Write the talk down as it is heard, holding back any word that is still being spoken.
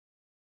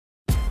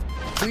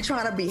We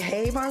trying to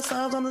behave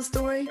ourselves on the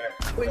story?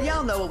 Well,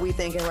 y'all know what we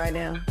thinking right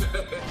now.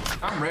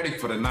 I'm ready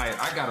for the night.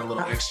 I got a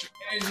little extra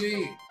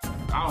energy.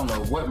 I don't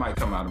know what might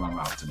come out of my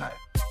mouth tonight.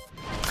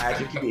 Hide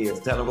your kids.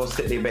 Tell them go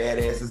sit their bad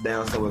asses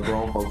down so we're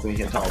grown folks in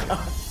here talking.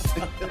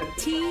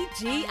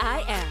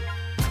 TGIF.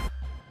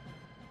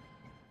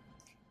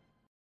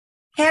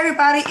 Hey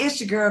everybody, it's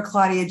your girl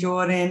Claudia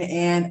Jordan,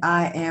 and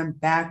I am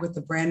back with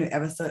a brand new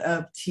episode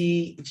of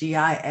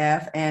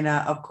TGIF. And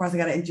of course, I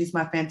got to introduce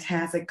my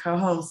fantastic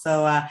co-host.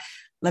 So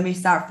let me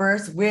start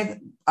first with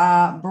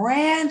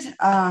brand.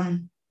 What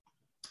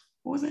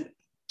was it?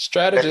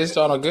 Strategist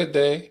on a good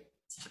day.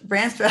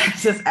 Brand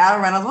strategist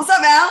Al Reynolds. What's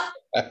up, Al?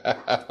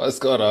 What's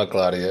going on,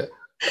 Claudia?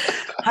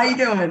 How you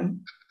doing?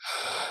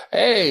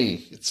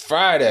 Hey, it's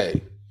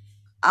Friday.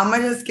 I'm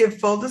going to just give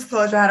full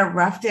disclosure. I had a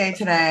rough day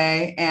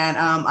today, and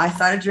I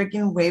started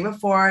drinking way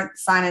before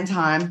sign-in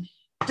time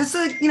just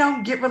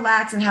to, get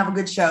relaxed and have a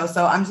good show.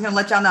 So I'm just going to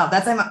let y'all know.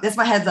 That's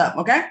my heads up,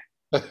 okay?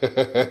 So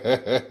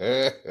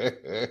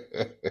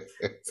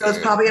it's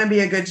probably going to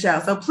be a good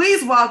show. So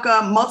please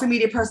welcome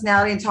multimedia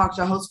personality and talk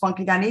show host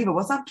Funky Dineva.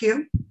 What's up,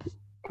 Q?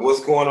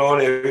 What's going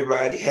on,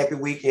 everybody? Happy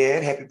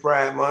weekend. Happy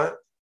Pride Month.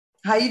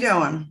 How you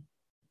doing?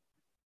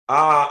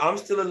 I'm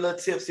still a little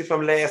tipsy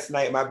from last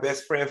night. My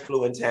best friend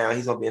flew in town.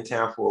 He's going to be in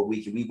town for a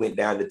week. And we went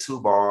down to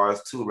 2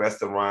 bars, 2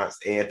 restaurants,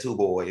 and 2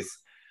 boys.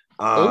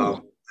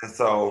 And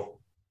so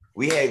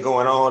we had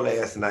going on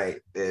last night.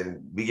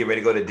 And we get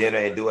ready to go to dinner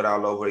and do it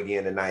all over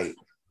again tonight.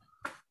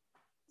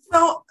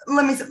 So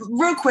let me,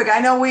 real quick, I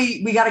know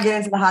we got to get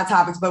into the hot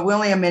topics, but we're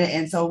only a minute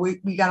in. So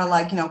we got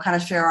to kind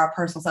of share our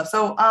personal stuff.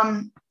 So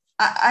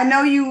I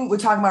know you were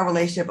talking about a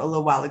relationship a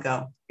little while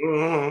ago.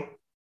 Mm-hmm.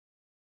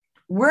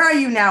 Where are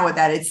you now with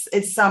that?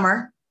 It's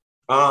summer.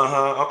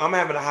 I'm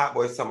having a hot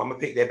boy summer. I'm gonna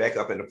pick that back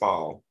up in the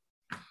fall.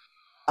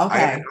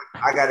 Okay.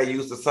 I gotta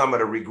use the summer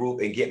to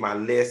regroup and get my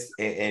list.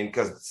 And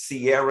because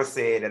Sierra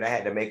said that I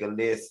had to make a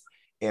list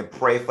and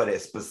pray for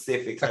that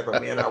specific type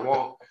of man I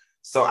want.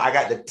 So I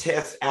got to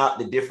test out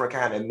the different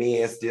kind of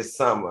men this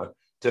summer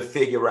to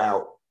figure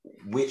out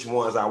which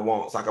ones I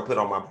want so I can put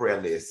on my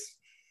prayer list.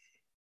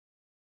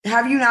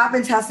 Have you not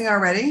been testing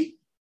already?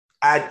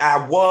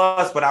 I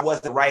was, but I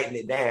wasn't writing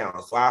it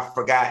down. So I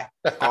forgot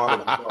all of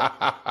it.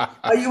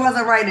 Oh, you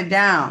wasn't writing it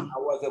down? I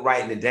wasn't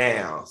writing it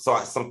down. So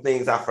some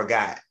things I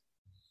forgot.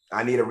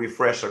 I need a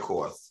refresher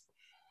course.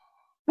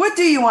 What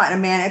do you want in a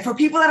man? And for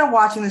people that are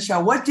watching the show,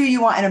 what do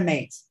you want in a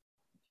mate?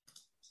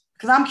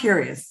 Because I'm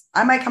curious.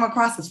 I might come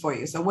across this for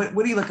you. So what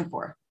are you looking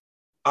for?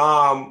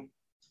 A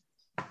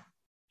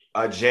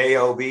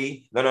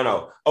J-O-B.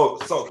 No. Oh,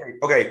 so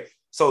okay.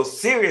 So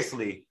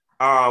seriously,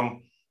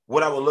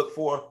 what I would look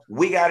for,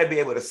 we got to be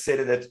able to sit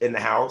in the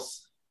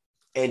house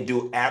and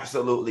do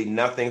absolutely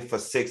nothing for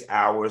 6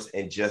 hours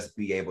and just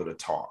be able to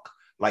talk.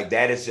 Like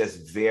that is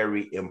just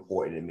very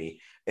important to me.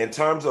 In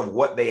terms of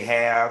what they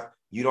have,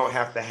 you don't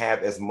have to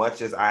have as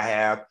much as I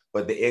have,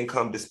 but the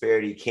income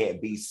disparity can't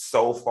be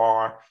so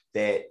far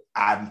that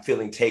I'm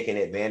feeling taken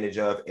advantage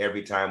of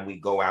every time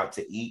we go out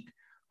to eat.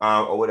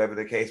 Or whatever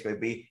the case may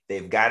be.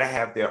 They've got to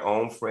have their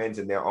own friends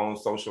and their own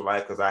social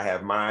life because I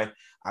have mine.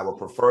 I would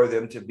prefer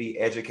them to be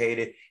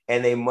educated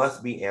and they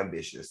must be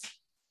ambitious.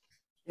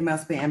 They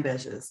must be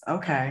ambitious.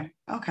 Okay.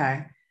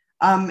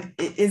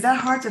 Is that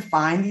hard to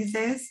find these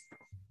days?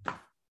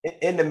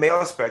 In the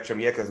male spectrum,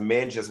 yeah, because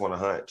men just want to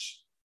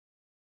hunch.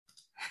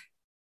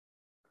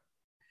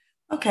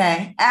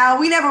 Okay.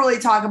 Al, we never really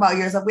talk about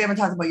your stuff. We haven't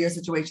talked about your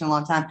situation in a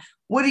long time.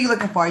 What are you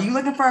looking for? Do you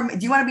want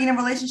to be in a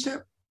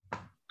relationship?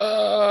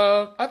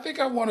 I think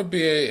I want to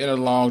be in a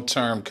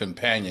long-term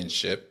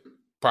companionship.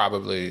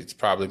 It's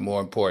probably more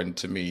important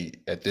to me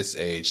at this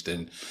age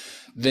than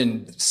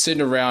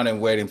sitting around and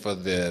waiting for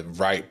the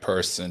right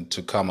person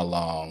to come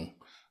along,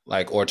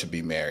 or to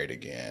be married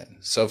again.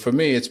 So for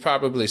me, it's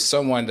probably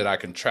someone that I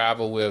can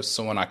travel with,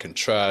 someone I can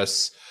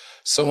trust,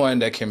 someone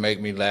that can make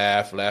me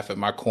laugh at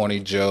my corny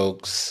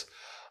jokes,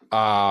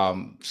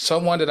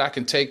 someone that I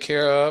can take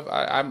care of.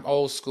 I'm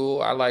old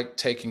school. I like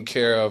taking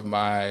care of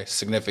my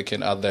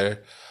significant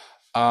other.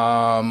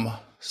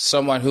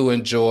 Someone who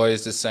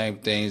enjoys the same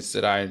things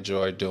that I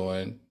enjoy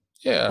doing.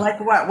 Yeah. Like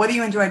what? What do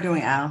you enjoy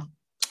doing, Al?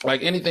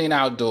 Like anything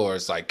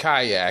outdoors, like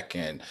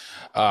kayaking,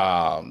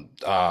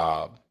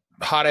 hot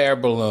air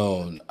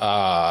balloon,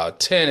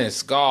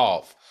 tennis,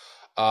 golf,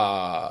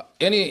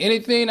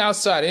 anything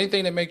outside,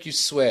 anything that make you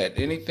sweat,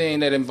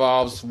 anything that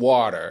involves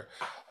water,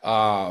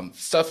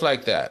 stuff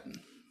like that.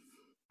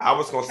 I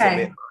was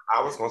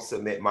gonna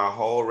submit my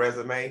whole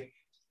resume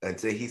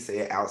until he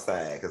said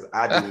outside, because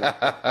I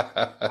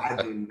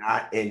do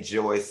not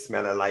enjoy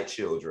smelling like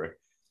children.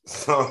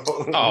 So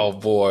oh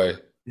boy.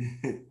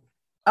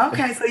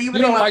 Okay, so you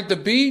don't like the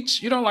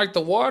beach? You don't like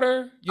the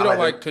water? You don't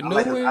like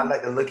canoeing? I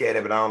like to look at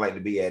it, but I don't like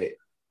to be at it.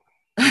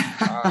 All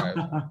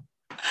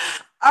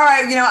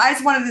right. I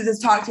just wanted to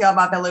just talk to y'all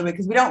about that a little bit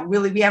because we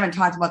haven't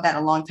talked about that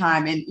in a long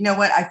time. And you know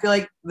what? I feel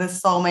like the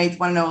soulmates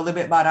want to know a little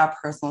bit about our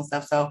personal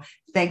stuff. So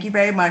thank you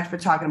very much for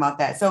talking about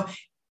that. So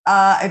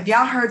if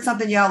y'all heard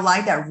something y'all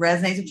like that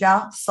resonates with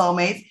y'all,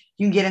 soulmates,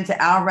 you can get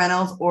into Al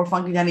Reynolds or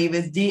Funky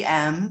Geneva's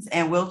DMs,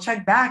 and we'll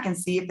check back and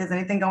see if there's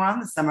anything going on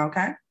this summer,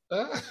 okay?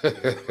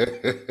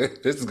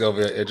 This is gonna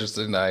be an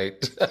interesting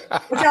night.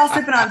 What y'all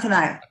sipping on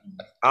tonight?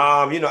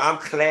 I'm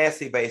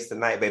classy based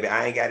tonight, baby.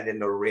 I ain't got it in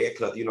the red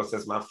club,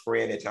 since my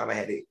friend at China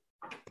had to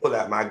pull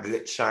out my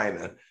good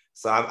China.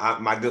 So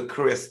I'm my good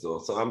crystal.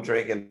 So I'm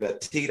drinking the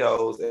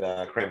Tito's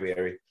and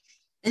cranberry.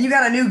 And you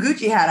got a new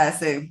Gucci hat, I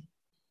see.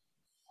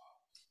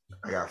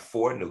 I got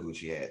 4 new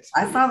Gucci hats.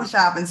 I saw the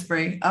shopping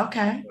spree.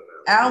 Okay.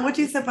 Al, what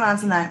you sipping on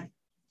tonight?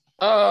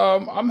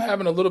 I'm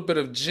having a little bit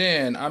of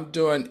gin. I'm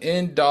doing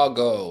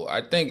Indoggo.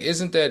 I think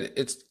isn't that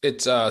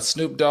it's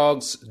Snoop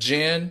Dogg's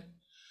gin?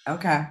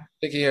 Okay. I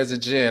think he has a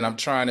gin. I'm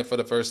trying it for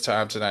the first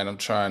time tonight. I'm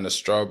trying the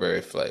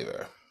strawberry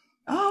flavor.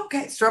 Oh,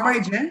 okay.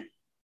 Strawberry gin?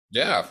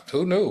 Yeah,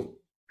 who knew?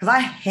 Because I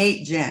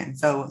hate gin.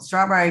 So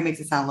strawberry makes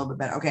it sound a little bit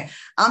better. Okay.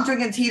 I'm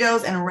drinking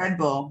Tito's and Red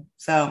Bull.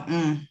 So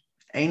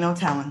ain't no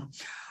telling.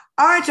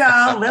 All right,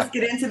 y'all, let's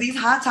get into these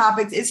hot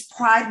topics. It's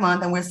Pride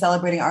Month, and we're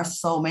celebrating our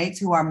soulmates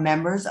who are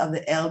members of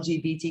the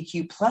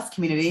LGBTQ plus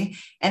community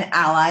and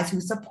allies who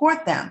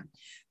support them.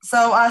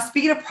 So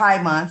speaking of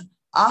Pride Month,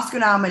 Oscar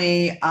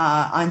nominee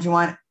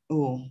Aunjanue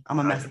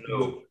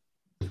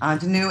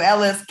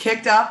Ellis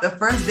kicked off the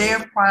first day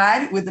of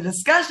Pride with a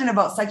discussion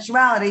about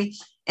sexuality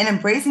and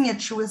embracing your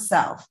truest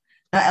self.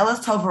 Now,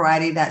 Ellis told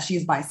Variety that she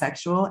is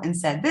bisexual and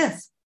said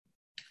this: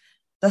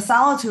 "The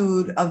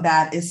solitude of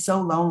that is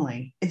so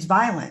lonely. It's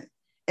violent.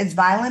 It's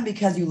violent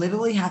because you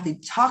literally have to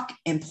tuck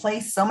and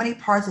place so many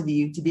parts of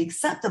you to be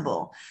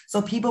acceptable,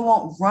 so people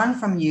won't run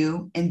from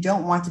you and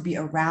don't want to be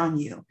around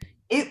you.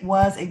 It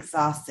was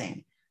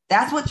exhausting.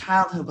 That's what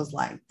childhood was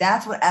like.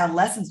 That's what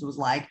adolescence was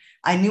like.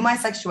 I knew my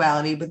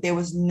sexuality, but there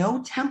was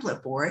no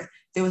template for it.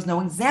 There was no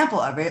example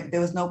of it.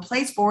 There was no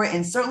place for it,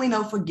 and certainly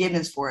no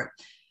forgiveness for it."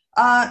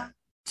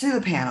 To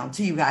the panel,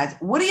 to you guys,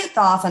 what are your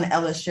thoughts on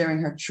Ellis sharing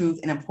her truth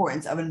and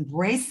importance of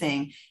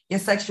embracing your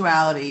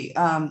sexuality?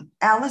 Al,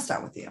 let's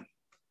start with you.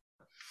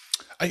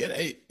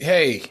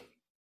 Hey,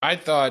 I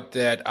thought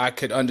that I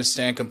could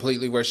understand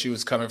completely where she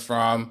was coming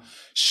from.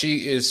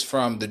 She is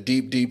from the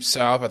deep, deep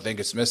South. I think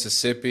it's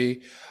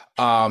Mississippi.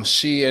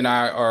 She and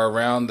I are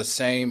around the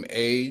same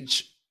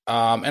age.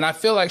 And I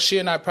feel like she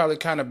and I probably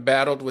kind of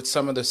battled with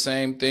some of the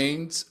same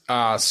things.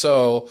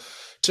 So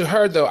to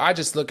her, though, I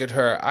just look at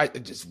her.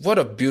 What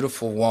a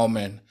beautiful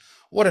woman.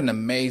 What an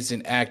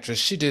amazing actress.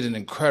 She did an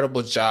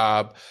incredible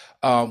job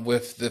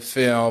with the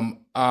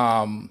film.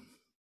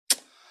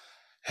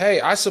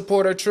 Hey, I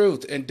support her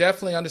truth and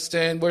definitely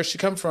understand where she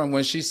comes from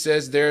when she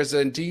says there's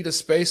indeed a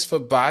space for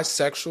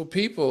bisexual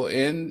people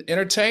in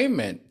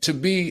entertainment to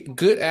be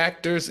good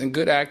actors and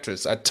good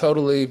actresses. I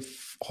totally,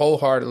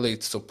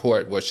 wholeheartedly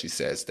support what she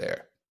says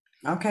there.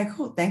 Okay,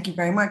 cool. Thank you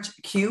very much.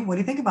 Q, what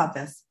do you think about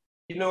this?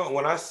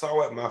 When I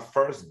saw it, my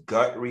first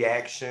gut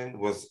reaction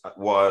was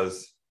okay.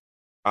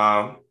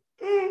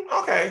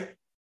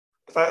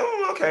 It's like,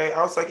 okay.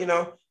 I was like,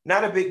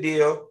 not a big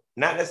deal.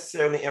 Not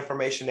necessarily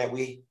information that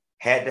we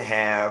had to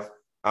have.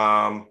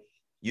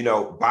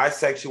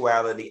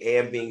 Bisexuality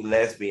and being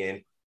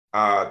lesbian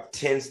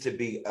tends to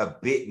be a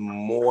bit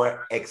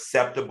more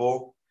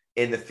acceptable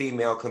in the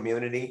female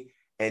community.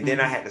 And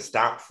then I had to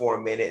stop for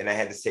a minute and I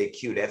had to say,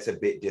 Q, that's a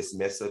bit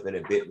dismissive and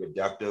a bit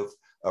reductive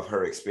of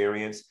her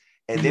experience.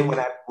 And then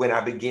when I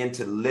began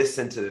to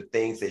listen to the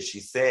things that she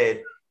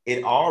said,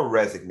 it all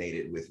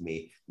resonated with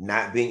me.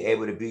 Not being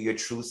able to be your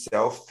true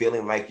self,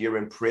 feeling like you're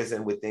in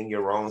prison within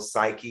your own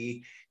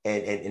psyche,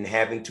 and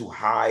having to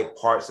hide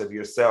parts of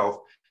yourself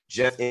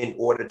just in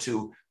order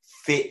to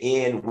fit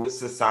in with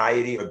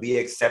society or be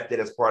accepted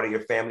as part of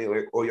your family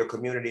or your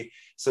community.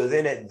 So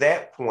then at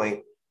that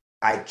point,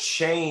 I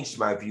changed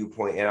my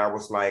viewpoint and I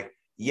was like,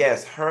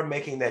 yes, her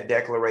making that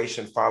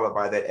declaration followed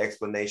by that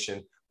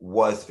explanation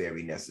was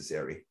very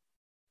necessary.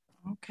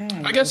 Okay.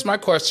 I guess my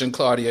question,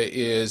 Claudia,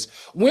 is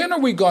when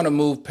are we going to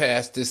move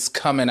past this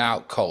coming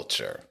out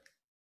culture?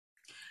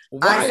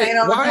 Why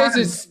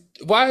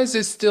is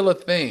it still a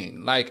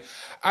thing? Like,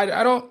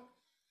 I don't.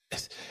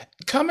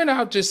 Coming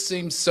out just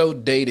seems so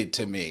dated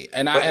to me,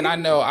 and I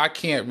know I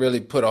can't really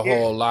put a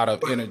whole lot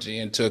of energy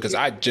into it because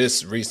I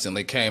just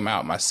recently came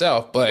out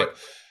myself. But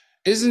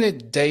isn't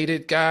it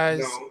dated,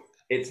 guys? No,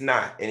 it's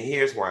not, and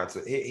here's why it's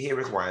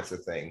a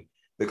thing.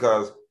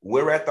 Because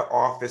we're at the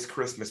office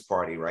Christmas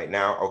party right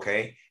now,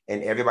 okay?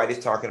 And everybody's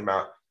talking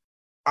about,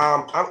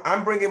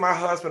 I'm bringing my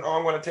husband,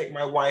 I'm going to take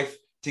my wife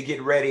to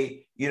get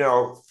ready,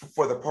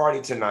 for the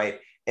party tonight.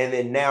 And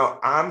then now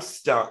I'm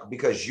stuck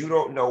because you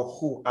don't know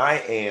who I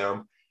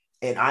am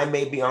and I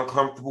may be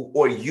uncomfortable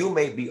or you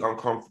may be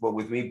uncomfortable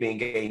with me being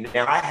gay.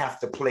 Now I have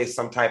to play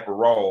some type of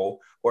role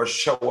or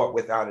show up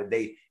without a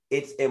date.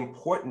 It's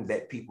important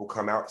that people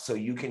come out so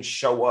you can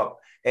show up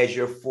as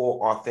your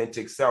full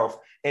authentic self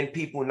and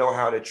people know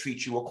how to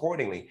treat you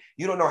accordingly.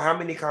 You don't know how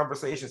many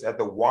conversations at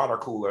the water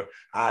cooler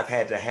I've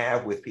had to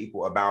have with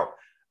people about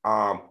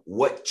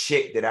what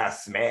chick did I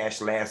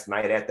smash last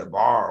night at the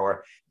bar,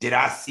 or did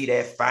I see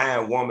that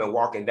fine woman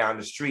walking down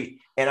the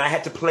street? And I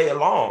had to play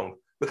along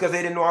because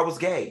they didn't know I was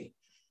gay.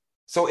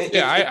 So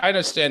I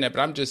understand that,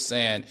 but I'm just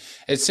saying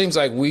it seems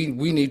like we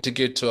need to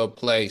get to a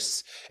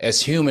place as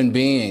human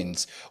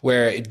beings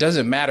where it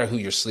doesn't matter who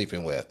you're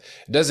sleeping with.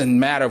 It doesn't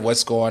matter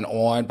what's going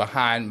on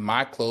behind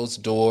my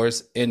closed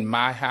doors in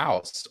my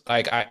house.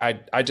 Like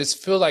I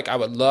just feel like I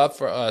would love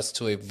for us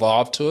to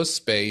evolve to a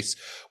space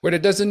where there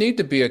doesn't need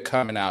to be a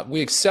coming out.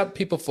 We accept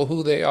people for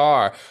who they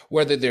are,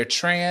 whether they're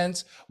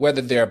trans,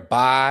 whether they're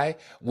bi,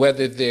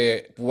 whether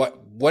they're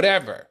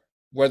whatever,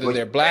 whether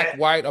they're black,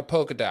 white, or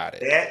polka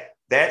dotted.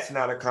 That's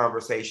not a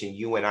conversation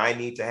you and I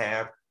need to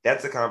have.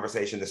 That's a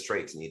conversation the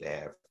straights need to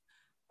have.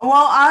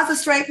 Well, as a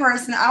straight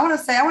person, I want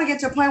to get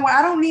to a point where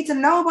I don't need to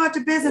know about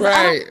your business. Right.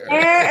 I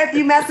don't care if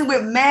you're messing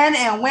with men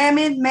and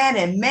women, men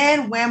and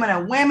men, women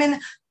and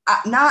women.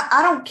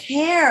 I don't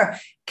care.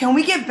 Can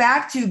we get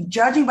back to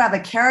judging by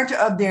the character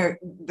of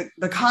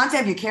the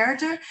content of your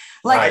character?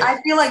 Like, right.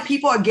 I feel like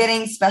people are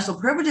getting special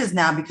privileges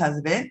now because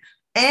of it,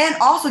 and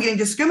also getting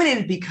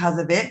discriminated because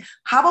of it.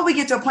 How about we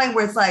get to a point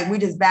where it's like we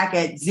just back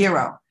at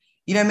zero?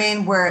 You know what I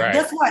mean? Where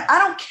guess what? I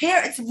don't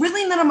care. It's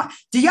really none of my.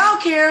 Do y'all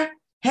care?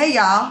 Hey,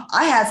 y'all,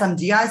 I had some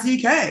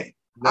DICK.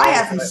 I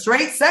had some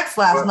straight sex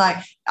last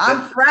night.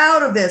 I'm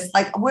proud of this.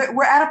 Like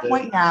we're at a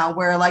point now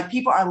where like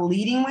people are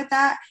leading with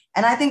that.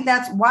 And I think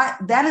that's why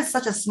that is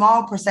such a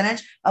small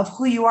percentage of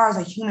who you are as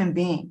a human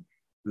being.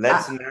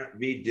 Let's not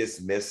be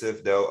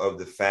dismissive, though, of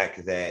the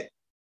fact that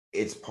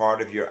it's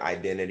part of your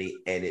identity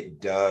and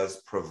it does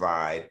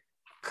provide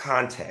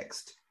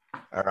context.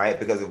 All right.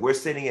 Because if we're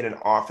sitting in an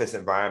office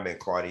environment,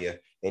 Claudia,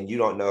 and you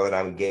don't know that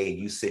I'm gay, and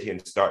you sit here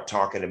and start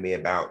talking to me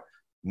about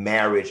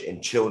marriage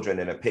and children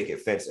and a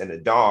picket fence and a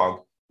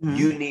dog,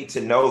 you need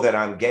to know that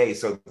I'm gay.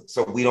 So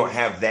we don't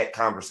have that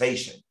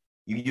conversation.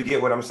 You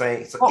get what I'm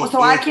saying? So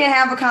I can't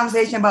have a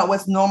conversation about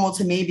what's normal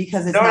to me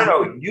because it's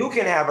no. You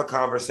can have a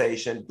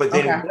conversation, but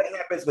then what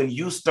happens when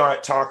you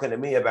start talking to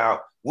me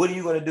about what are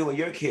you going to do when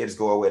your kids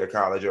go away to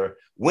college, or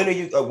when are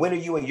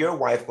you and your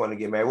wife going to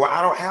get married? Well,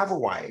 I don't have a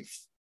wife.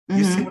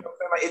 You see what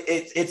I'm saying?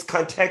 Like it's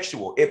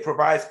contextual. It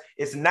provides.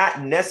 It's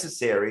not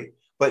necessary,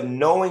 but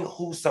knowing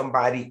who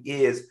somebody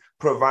is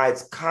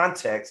provides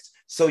context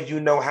so you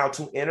know how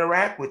to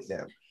interact with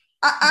them.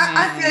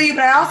 I feel you,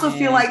 but I also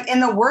feel like in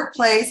the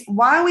workplace,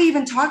 why are we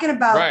even talking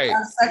about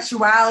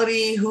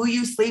sexuality, who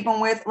you sleeping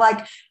with?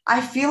 Like,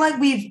 I feel like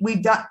we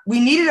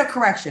needed a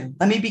correction.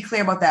 Let me be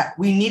clear about that.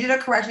 We needed a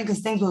correction because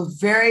things were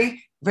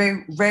very,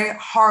 very, very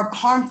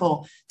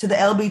harmful to the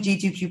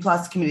LGBTQ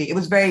plus community. It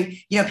was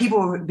very, people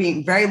were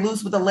being very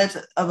loose with the lips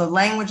of the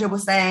language it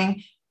was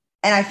saying.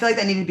 And I feel like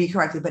that needed to be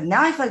corrected. But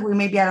now I feel like we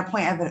may be at a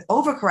point of an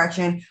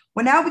overcorrection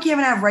where now we can't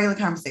even have regular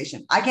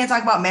conversation. I can't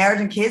talk about marriage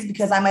and kids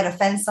because I might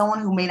offend someone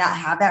who may not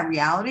have that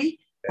reality.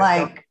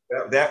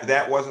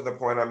 That wasn't the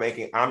point I'm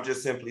making. I'm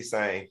just simply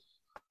saying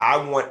I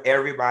want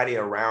everybody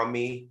around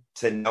me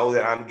to know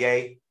that I'm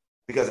gay,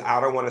 because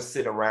I don't want to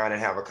sit around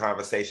and have a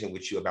conversation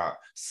with you about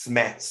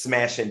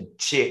smashing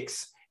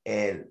chicks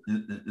and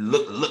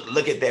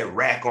look at that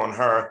rack on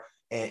her.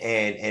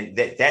 And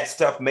that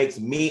stuff makes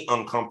me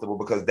uncomfortable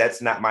because that's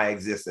not my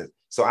existence.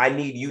 So I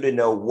need you to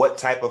know what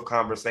type of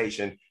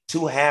conversation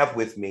to have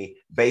with me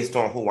based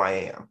on who I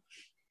am.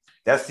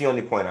 That's the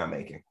only point I'm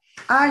making.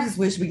 I just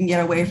wish we can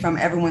get away from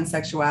everyone's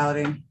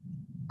sexuality.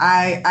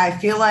 I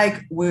feel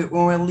like when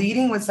we're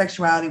leading with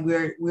sexuality,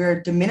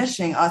 we're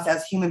diminishing us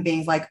as human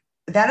beings. Like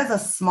that is a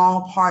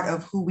small part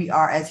of who we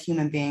are as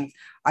human beings.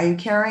 Are you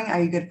caring? Are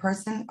you a good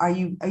person? Are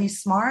you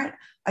smart?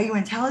 Are you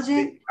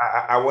intelligent?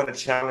 I want to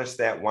challenge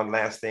that one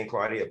last thing,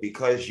 Claudia.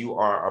 Because you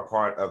are a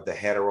part of the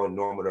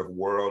heteronormative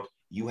world,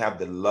 you have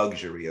the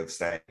luxury of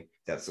saying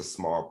that's a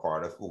small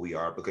part of who we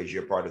are because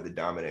you're part of the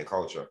dominant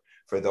culture.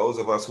 For those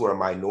of us who are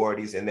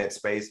minorities in that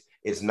space,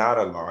 it's not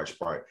a large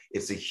part.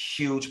 It's a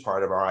huge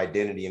part of our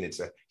identity, and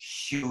it's a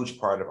huge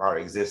part of our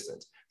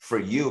existence. For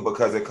you,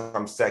 because it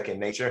comes second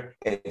nature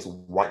and it's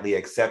widely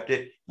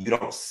accepted, you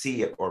don't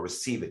see it or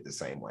receive it the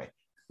same way.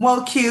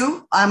 Well,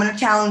 Q, I'm going to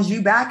challenge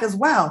you back as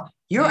well.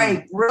 You're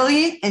a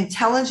brilliant,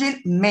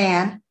 intelligent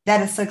man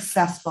that is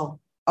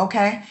successful.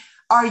 Okay.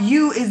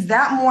 Is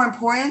that more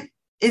important?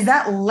 Is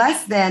that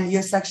less than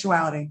your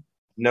sexuality?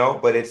 No,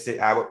 but it's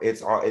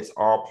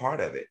all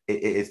part of it.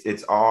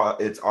 It's all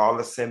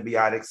a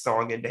symbiotic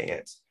song and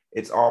dance.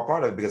 It's all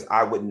part of it, because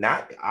I'm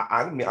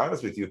gonna be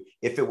honest with you.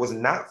 If it was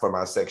not for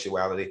my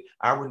sexuality,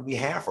 I wouldn't be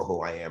half of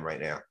who I am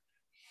right now.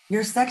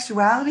 Your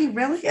sexuality,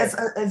 really?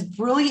 As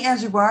brilliant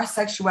as you are,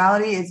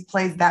 sexuality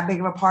plays that big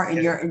of a part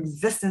in your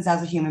existence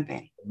as a human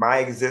being. My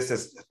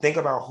existence, think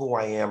about who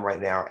I am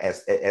right now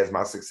as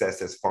my success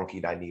as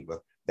Funky Dineva.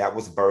 That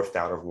was birthed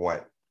out of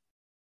what?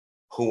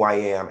 Who I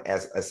am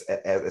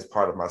as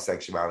part of my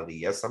sexuality.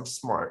 Yes, I'm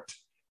smart,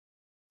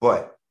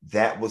 but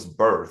that was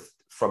birthed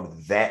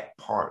from that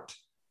part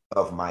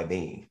of my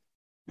being.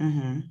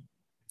 Mm-hmm.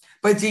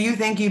 But do you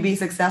think you'd be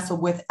successful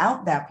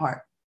without that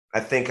part? I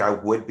think I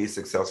would be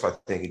successful. I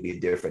think it'd be a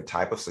different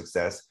type of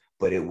success,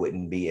 but it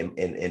wouldn't be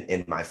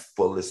in my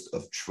fullest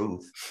of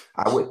truth.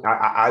 I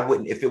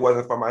wouldn't, if it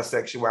wasn't for my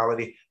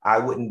sexuality, I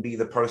wouldn't be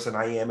the person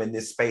I am in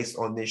this space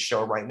on this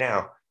show right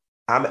now.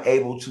 I'm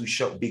able to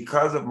show,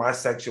 because of my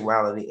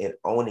sexuality and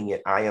owning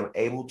it, I am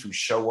able to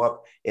show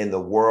up in the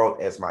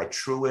world as my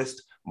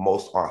truest,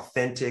 most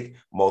authentic,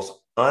 most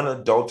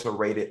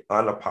unadulterated,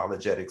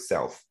 unapologetic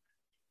self.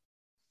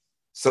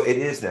 So it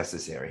is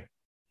necessary.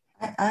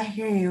 I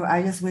hear you.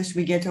 I just wish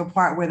we get to a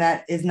part where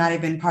that is not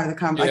even part of the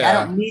conversation. Yeah.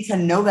 Like, I don't need to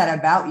know that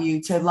about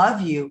you, to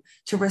love you,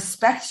 to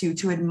respect you,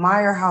 to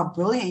admire how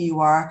brilliant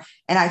you are.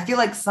 And I feel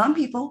like some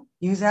people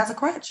use it as a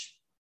crutch.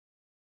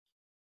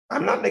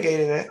 I'm not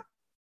negating that.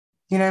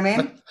 You know what I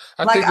mean?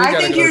 I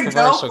think go to you're dope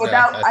commercial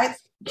without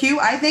now.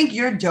 I think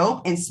you're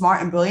dope and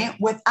smart and brilliant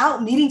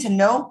without needing to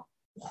know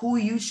who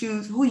you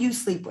choose, who you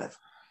sleep with.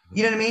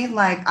 You know what I mean?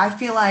 Like, I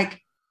feel like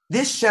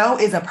this show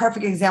is a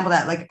perfect example of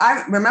that. Like,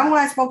 I remember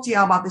when I spoke to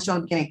y'all about this show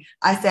in the beginning,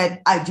 I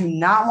said, I do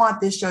not want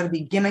this show to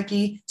be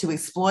gimmicky, to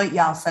exploit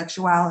y'all's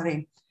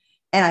sexuality.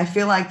 And I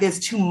feel like there's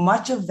too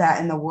much of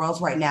that in the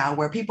world right now,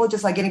 where people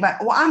just like getting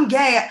back. Well, I'm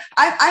gay.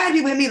 I had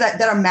people hit me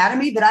that are mad at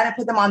me that I didn't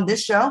put them on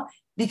this show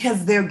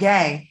because they're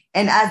gay.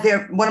 And as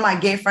they're one of my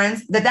gay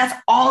friends, that's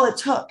all it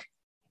took.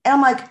 And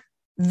I'm like,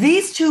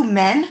 these two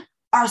men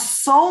are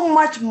so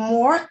much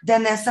more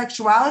than their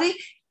sexuality.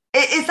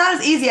 It's not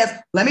as easy as,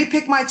 let me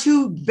pick my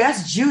two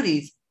best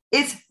Judys.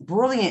 It's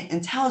brilliant,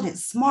 intelligent,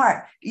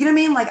 smart. You know what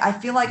I mean? Like, I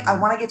feel like I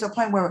want to get to a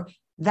point where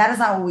that is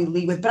not what we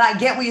lead with. But I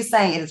get what you're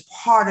saying. It is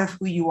part of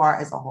who you are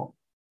as a whole.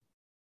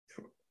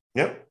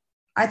 Yep.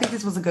 I think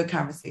this was a good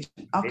conversation.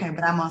 Okay,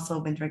 but I'm also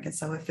been drinking,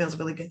 so it feels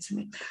really good to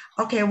me.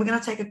 Okay, we're going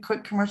to take a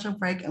quick commercial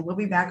break, and we'll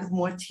be back with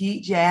more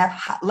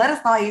TGIF. Let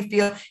us know how you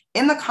feel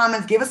in the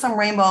comments. Give us some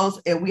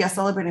rainbows. We are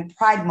celebrating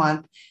Pride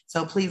Month,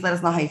 so please let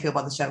us know how you feel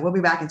about the show. We'll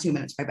be back in 2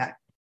 minutes. Right back.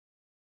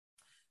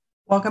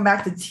 Welcome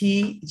back to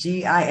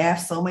TGIF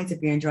Soulmates.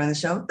 If you're enjoying the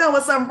show, throw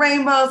us some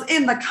rainbows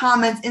in the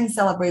comments in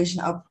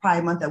celebration of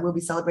Pride Month that we'll be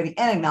celebrating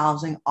and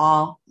acknowledging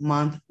all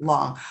month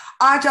long.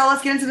 All right, y'all,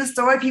 let's get into the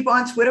story. People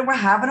on Twitter were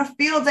having a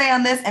field day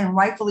on this, and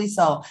rightfully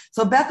so.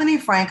 So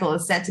Bethenny Frankel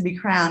is set to be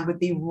crowned with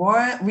the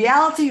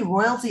Reality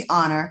Royalty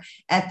honor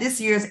at this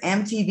year's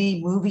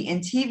MTV Movie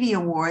and TV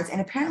Awards,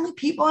 and apparently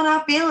people are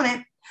not feeling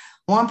it.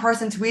 One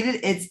person tweeted,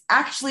 "It's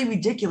actually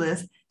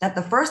ridiculous that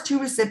the first two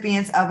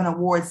recipients of an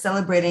award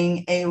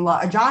celebrating a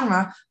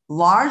genre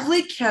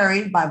largely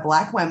carried by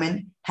Black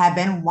women have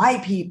been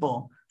white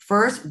people.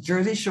 First,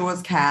 Jersey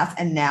Shore's cast,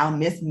 and now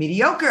Miss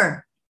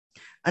Mediocre."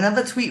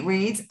 Another tweet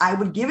reads, "I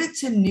would give it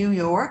to New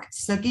York,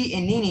 Snooki,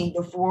 and Nene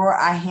before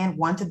I hand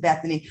one to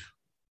Bethenny."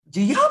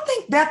 Do y'all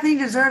think Bethenny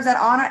deserves that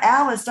honor?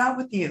 Al, let's start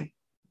with you.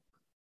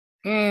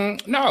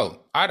 No,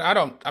 I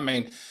don't. I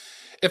mean,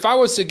 if I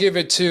was to give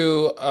it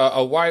to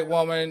a white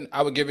woman,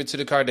 I would give it to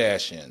the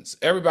Kardashians.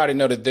 Everybody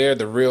know that they're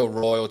the real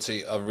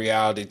royalty of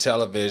reality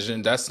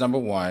television. That's number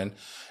one.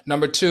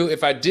 Number two,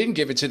 if I didn't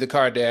give it to the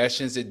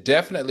Kardashians, it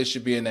definitely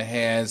should be in the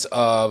hands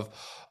of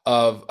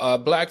a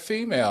Black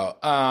female.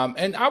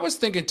 And I was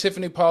thinking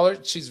Tiffany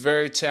Pollard. She's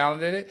very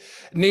talented.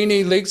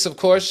 Nene Leakes, of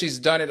course, she's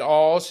done it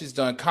all. She's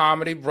done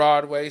comedy,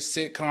 Broadway,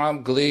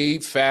 sitcom, Glee,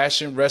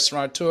 fashion,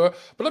 restaurateur.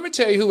 But let me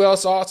tell you who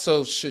else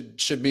also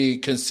should be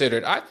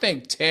considered. I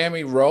think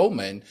Tammy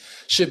Roman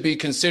should be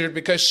considered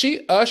because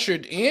she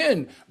ushered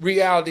in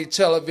reality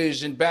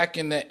television back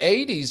in the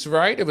 80s,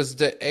 right? It was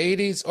the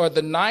 80s or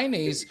the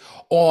 90s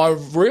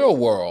on Real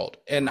World.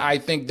 And I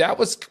think that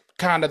was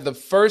kind of the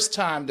first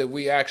time that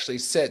we actually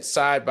sat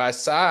side by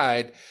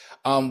side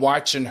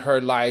watching her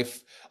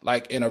life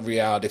like in a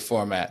reality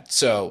format.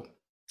 So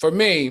for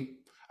me,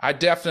 I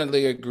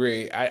definitely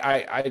agree.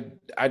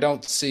 I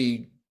don't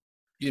see,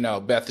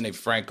 Bethenny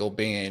Frankel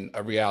being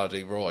a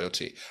reality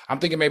royalty. I'm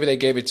thinking maybe they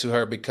gave it to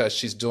her because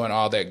she's doing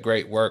all that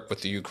great work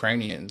with the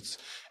Ukrainians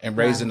and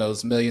raising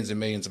those millions and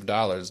millions of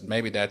dollars.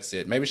 Maybe that's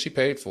it. Maybe she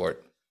paid for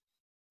it.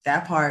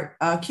 That part.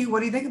 Q, what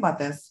do you think about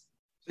this?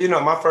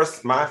 My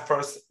first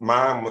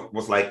mind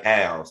was like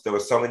Al's. There were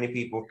so many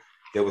people.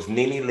 There was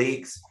Nene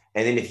Leakes.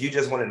 And then if you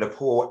just wanted to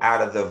pull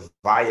out of the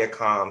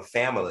Viacom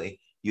family,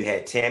 you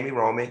had Tammy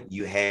Roman,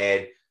 you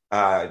had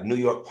New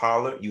York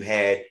Pollard, you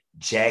had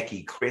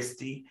Jackie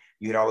Christie,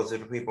 you had all those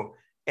different people.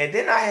 And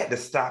then I had to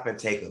stop and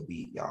take a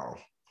beat, y'all.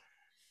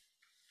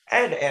 I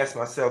had to ask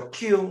myself,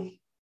 Q,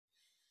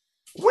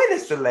 when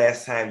is the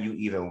last time you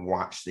even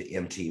watched the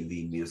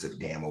MTV Music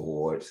Damn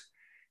Awards?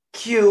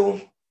 Q,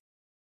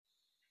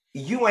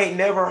 you ain't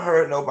never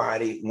heard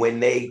nobody when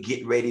they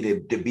get ready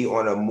to be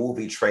on a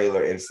movie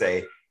trailer and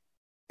say,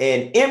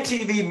 an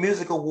MTV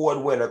Music Award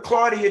winner,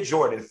 Claudia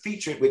Jordan,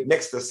 featured with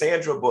next to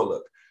Sandra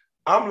Bullock.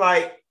 I'm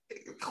like,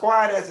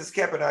 quiet as it's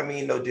kept, and I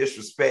mean no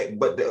disrespect,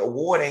 but the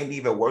award ain't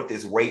even worth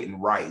its weight in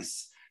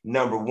rice,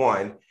 number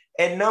one.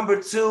 And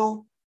number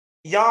two,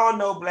 y'all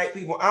know Black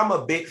people, I'm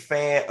a big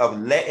fan of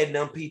letting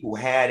them people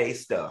have their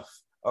stuff,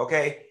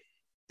 okay?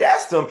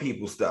 That's them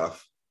people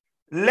stuff.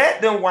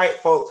 Let them white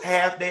folks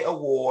have their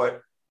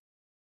award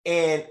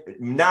and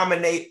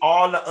nominate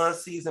all the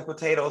unseasoned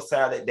potato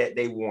salad that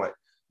they want.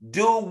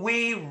 Do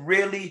we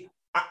really,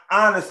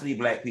 honestly,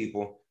 Black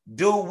people,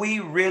 do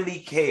we really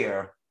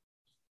care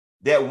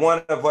that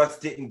one of us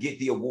didn't get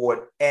the award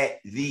at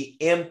the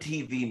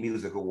MTV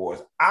Music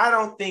Awards? I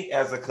don't think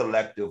as a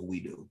collective we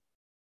do.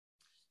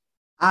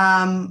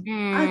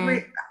 I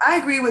agree. I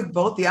agree with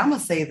both of you. I'm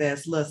gonna say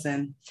this.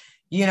 Listen,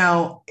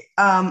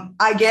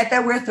 I get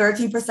that we're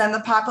 13% of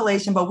the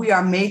population, but we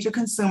are major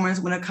consumers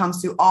when it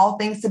comes to all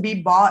things to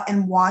be bought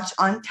and watched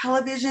on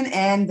television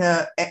and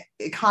the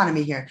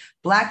economy here.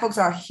 Black folks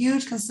are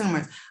huge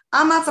consumers.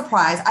 I'm not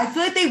surprised. I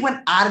feel like they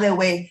went out of their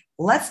way.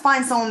 Let's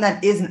find someone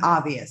that isn't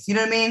obvious. You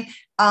know what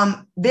I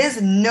mean?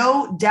 There's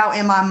no doubt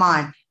in my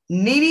mind.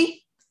 Nene,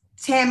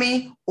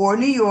 Tammy, or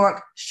New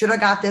York should have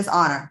got this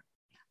honor.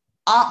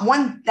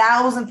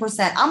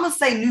 1,000%. I'm going to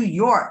say New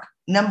York,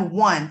 number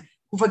one,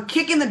 for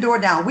kicking the door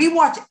down. We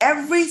watch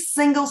every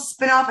single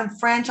spinoff and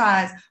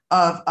franchise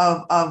of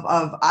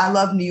I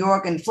Love New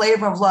York and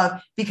Flavor of Love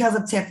because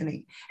of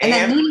Tiffany. And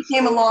then Nene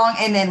came along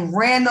and then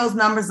ran those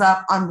numbers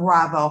up on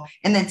Bravo.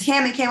 And then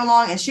Tammy came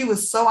along and she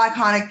was so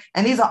iconic.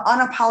 And these are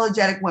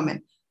unapologetic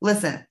women.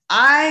 Listen,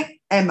 I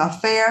am a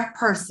fair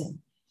person.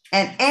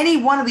 And any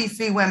one of these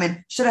three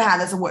women should have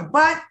had this award.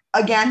 But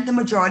again, the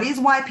majority is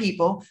white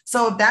people.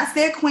 So if that's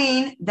their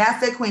queen, that's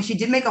their queen. She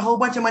did make a whole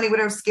bunch of money with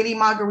her skinny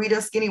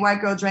margarita, skinny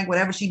white girl drink,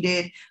 whatever she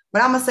did.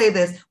 But I'm going to say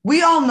this.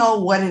 We all know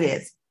what it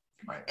is.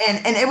 Right.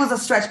 And it was a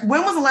stretch.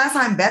 When was the last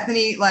time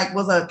Bethany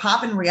was a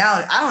pop in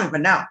reality? I don't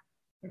even know.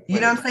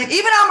 You know what I'm saying?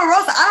 Even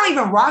Omarosa, I don't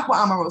even rock with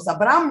Omarosa,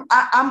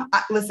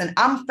 but listen,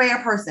 I'm a fair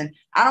person.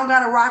 I don't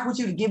got to rock with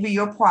you to give you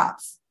your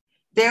props.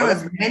 There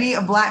was many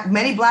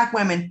black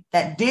women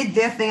that did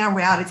their thing on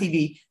reality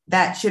TV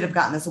that should have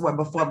gotten this award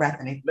before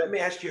Bethany. Let me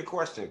ask you a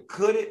question.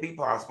 Could it be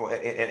possible,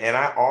 and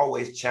I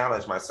always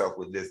challenge myself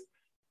with this,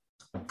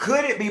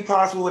 could it be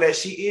possible that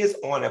she is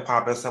on and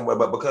popping somewhere,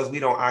 but because we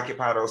don't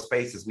occupy those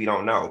spaces, we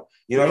don't know?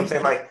 You know what I'm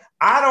saying? Like,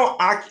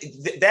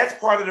 that's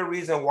part of the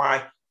reason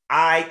why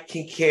I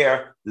can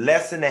care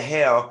less than the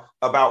hell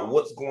about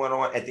what's going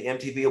on at the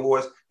MTV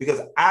Awards,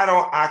 because I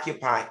don't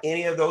occupy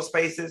any of those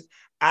spaces.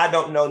 I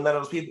don't know none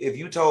of those people. If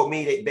you told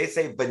me they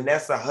say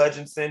Vanessa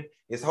Hudgenson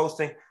is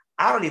hosting,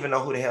 I don't even know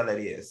who the hell that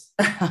is.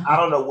 I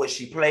don't know what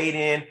she played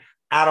in.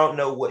 I don't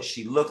know what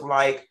she looked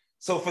like.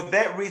 So for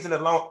that reason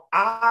alone,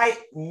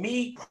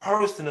 me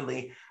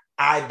personally,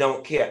 I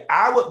don't care.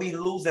 I would be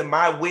losing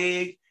my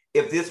wig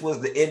if this was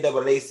the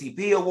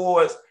NAACP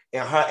Awards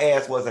and her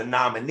ass was a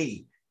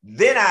nominee.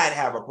 Then I'd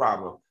have a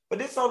problem. But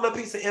this whole little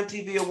piece of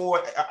MTV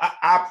Award,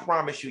 I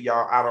promise you,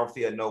 y'all, I don't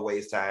feel no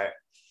ways tired.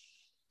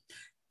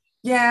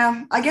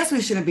 Yeah, I guess we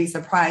shouldn't be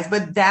surprised,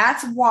 but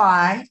that's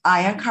why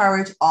I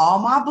encourage all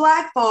my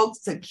Black folks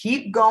to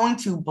keep going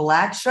to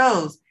Black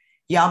shows.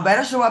 Y'all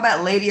better show up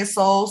at Lady of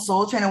Soul,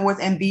 Soul Train Awards,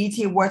 and BET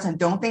Awards, and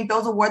don't think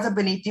those awards are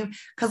beneath you,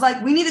 because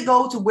we need to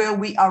go to where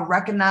we are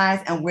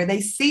recognized and where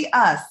they see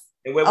us.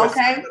 And where we're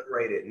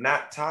celebrated,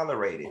 not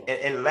tolerated.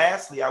 And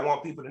lastly, I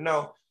want people to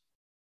know,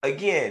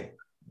 again,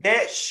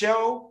 that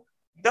show,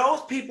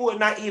 those people are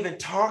not even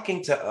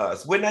talking to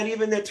us. We're not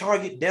even their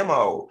target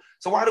demo.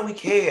 So why do we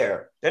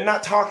care? They're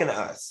not talking to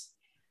us.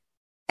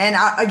 And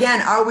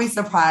again, are we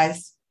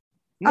surprised?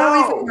 No.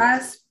 Are we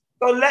surprised?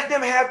 So let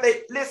them have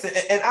listen,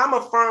 and I'm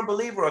a firm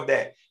believer of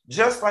that.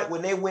 Just like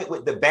when they went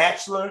with The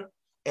Bachelor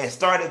and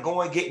started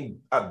getting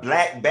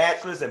black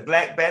bachelors and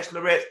black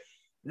bachelorettes,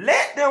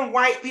 let them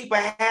white people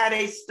have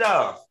their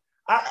stuff.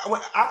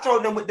 I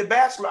told them with The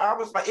Bachelor, I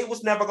was like, it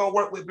was never going to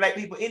work with black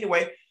people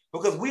anyway,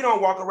 because we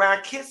don't walk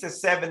around kissing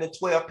 7 to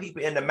 12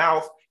 people in the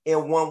mouth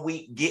in 1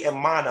 week getting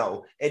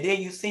mono. And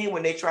then you see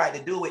when they tried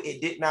to do it,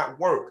 it did not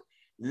work.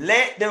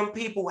 Let them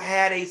people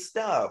have their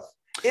stuff.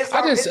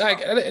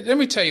 Let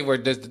me tell you where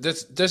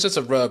there's just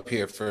a rub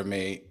here for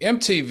me.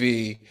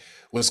 MTV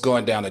was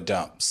going down the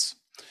dumps.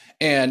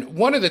 And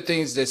one of the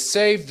things that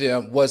saved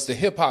them was the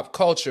hip hop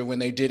culture when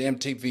they did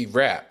MTV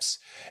Raps.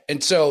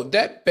 And so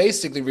that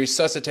basically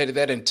resuscitated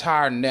that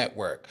entire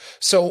network.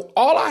 So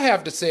all I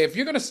have to say, if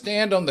you're going to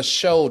stand on the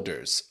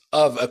shoulders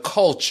of a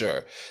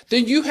culture,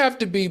 then you have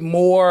to be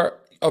more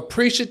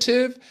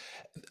appreciative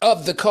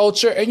of the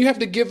culture, and you have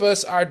to give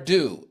us our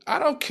due. I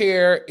don't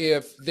care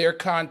if their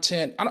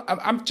content,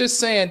 I'm just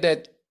saying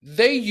that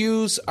they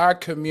use our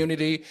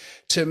community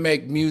to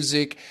make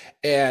music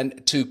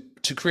and to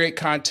create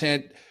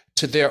content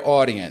to their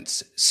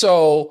audience.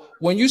 So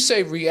when you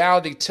say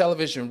reality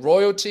television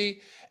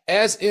royalty,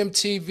 as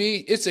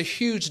MTV, it's a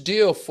huge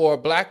deal for a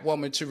Black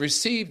woman to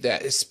receive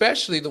that,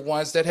 especially the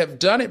ones that have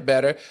done it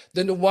better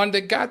than the one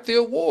that got the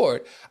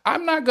award.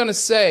 I'm not going to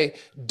say,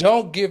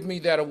 don't give me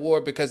that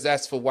award because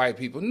that's for white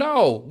people.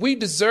 No, we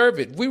deserve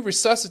it. We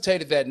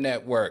resuscitated that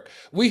network.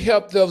 We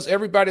helped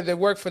everybody that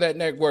worked for that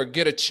network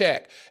get a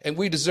check, and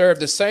we deserve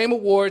the same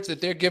awards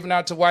that they're giving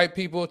out to white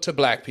people to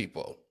Black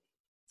people.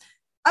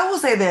 I will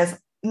say this,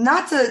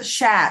 not to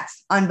chat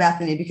on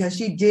Bethany, because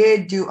she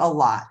did do a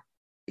lot.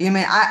 You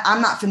know,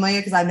 I'm not familiar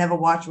because I've never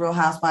watched Real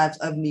Housewives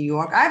of New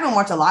York. I haven't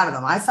watched a lot of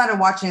them. I started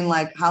watching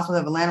Housewives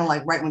of Atlanta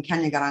right when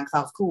Kenya got on because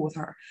I was cool with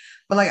her.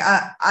 But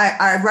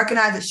I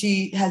recognize that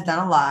she has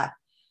done a lot.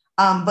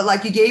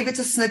 But you gave it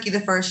to Snooki the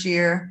first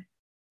year.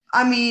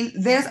 I mean,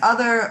 there's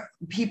other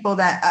people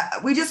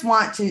that we just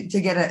want to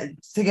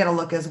get a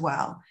look as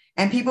well.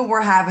 And people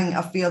were having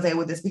a field day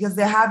with this because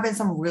there have been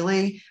some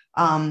really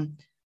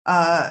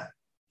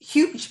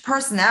huge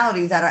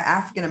personalities that are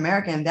African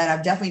American that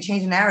have definitely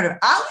changed the narrative.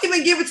 I'll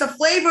even give it to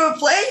Flavor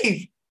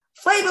Flav.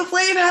 Flavor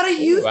Flav had a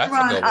huge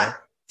run.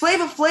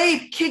 Flavor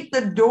Flav kicked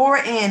the door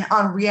in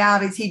on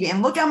reality TV.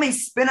 And look how many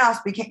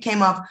spinoffs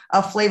came up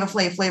of Flavor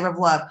Flav, Flavor of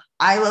Love,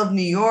 I Love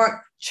New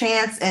York,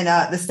 Chance, and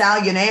the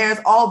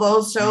Stallionaires, all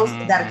those shows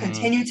that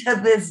continue to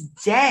this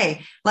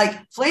day.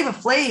 Like Flavor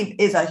Flav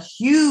is a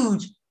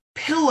huge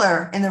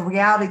pillar in the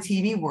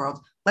reality TV world.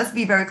 Let's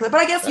be very clear.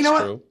 But I guess, you know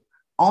what?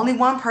 Only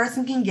one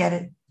person can get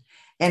it.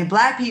 And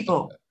Black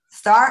people,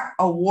 start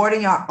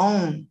awarding our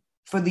own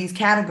for these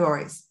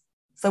categories.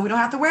 So we don't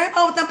have to worry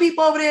about what them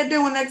people over there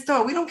doing next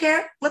door. We don't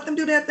care. Let them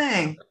do their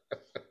thing.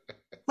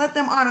 Let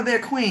them honor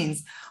their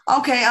queens.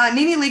 Okay,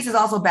 NeNe Leakes is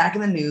also back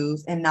in the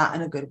news and not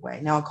in a good way.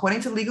 Now,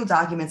 according to legal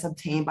documents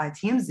obtained by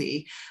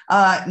TMZ,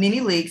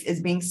 NeNe Leakes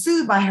is being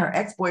sued by her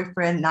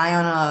ex-boyfriend,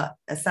 Nayana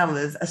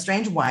Asela's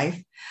estranged wife.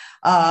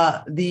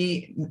 I'm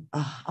going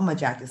to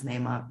jack this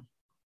name up.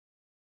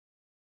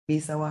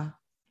 Misawa.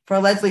 For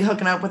allegedly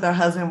hooking up with her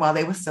husband while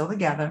they were still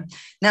together.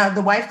 Now,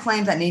 the wife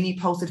claims that NeNe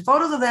posted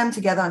photos of them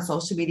together on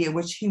social media,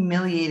 which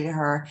humiliated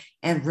her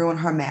and ruined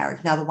her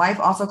marriage. Now, the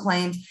wife also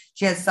claims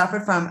she has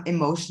suffered from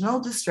emotional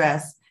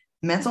distress,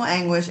 mental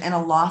anguish, and a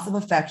loss of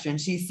affection.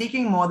 She's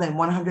seeking more than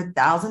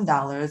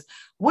 $100,000.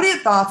 What are your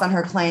thoughts on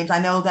her claims? I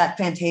know that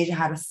Fantasia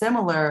had a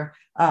similar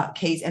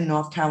case in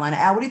North Carolina.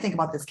 Al, what do you think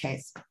about this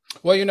case?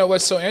 Well, you know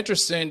what's so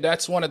interesting?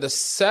 That's one of the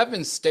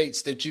 7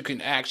 states that you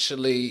can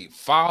actually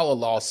file a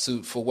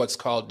lawsuit for what's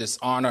called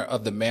dishonor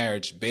of the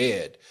marriage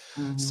bed.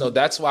 So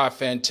that's why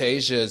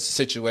Fantasia's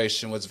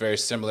situation was very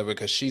similar,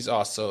 because she's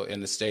also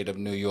in the state of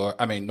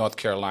North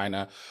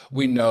Carolina.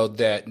 We know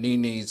that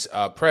NeNe's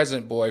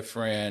present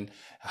boyfriend,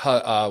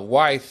 her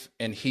wife,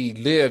 and he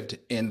lived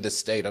in the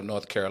state of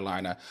North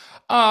Carolina.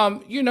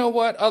 You know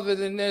what? Other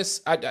than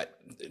this,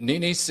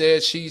 NeNe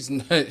said she's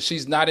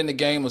not in the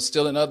game of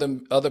stealing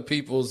other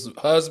people's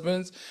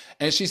husbands,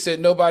 and she said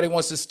nobody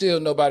wants to steal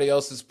nobody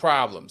else's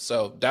problem.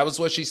 So that was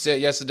what she said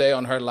yesterday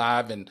on her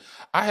live, and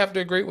I have to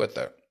agree with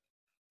her.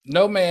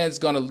 No man's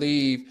gonna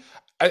leave.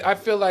 I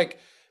feel like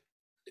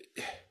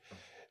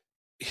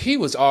he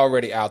was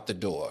already out the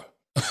door.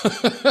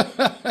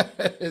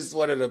 Is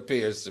what it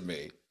appears to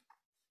me.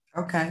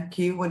 Okay,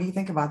 Q, what do you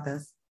think about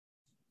this?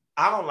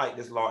 I don't like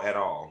this law at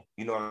all.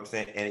 You know what I'm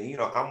saying? And,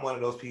 I'm one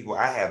of those people,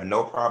 I have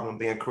no problem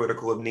being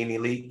critical of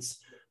NeNe Leakes.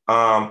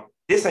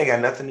 This ain't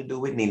got nothing to do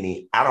with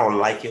NeNe. I don't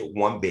like it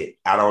one bit.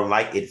 I don't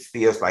like it. It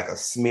feels like a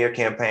smear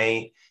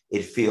campaign.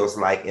 It feels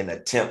like an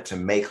attempt to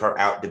make her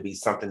out to be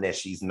something that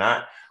she's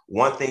not.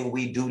 One thing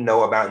we do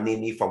know about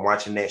NeNe from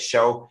watching that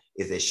show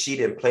is that she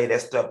didn't play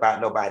that stuff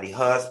about nobody's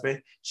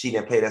husband. She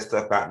didn't play that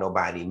stuff about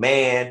nobody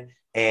man.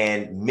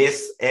 And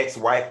Miss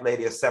ex-wife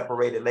lady, a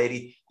separated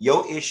lady,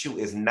 your issue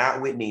is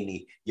not with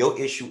NeNe. Your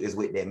issue is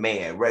with that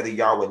man. Whether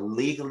y'all were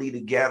legally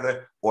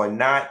together or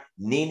not,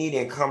 NeNe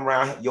didn't come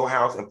around your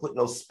house and put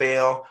no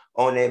spell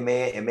on that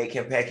man and make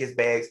him pack his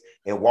bags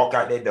and walk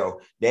out that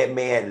door. That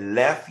man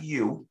left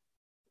you,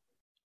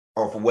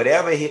 or for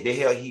whatever the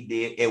hell he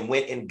did, and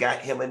went and got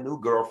him a new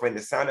girlfriend.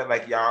 It sounded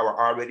like y'all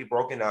were already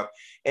broken up.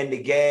 And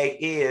the gag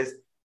is,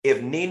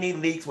 if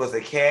NeNe Leakes was a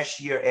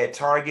cashier at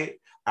Target,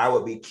 I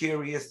would be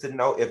curious to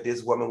know if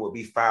this woman would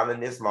be filing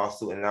this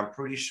lawsuit. And I'm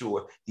pretty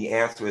sure the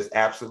answer is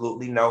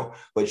absolutely no.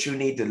 But you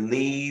need to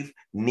leave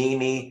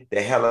NeNe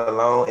the hell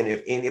alone. And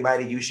if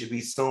anybody you should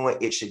be suing,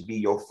 it should be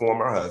your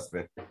former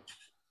husband.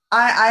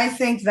 I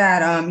think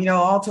that,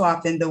 all too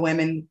often the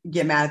women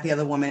get mad at the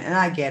other woman, and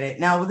I get it.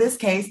 Now, with this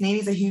case,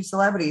 NeNe's a huge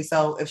celebrity.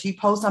 So if she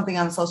posts something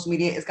on social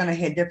media, it's going to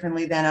hit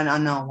differently than an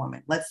unknown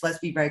woman. Let's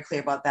be very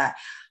clear about that.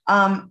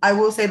 I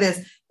will say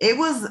this. It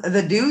was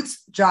the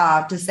dude's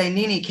job to say,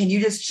 NeNe, can you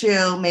just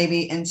chill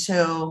maybe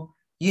until,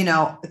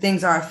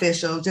 things are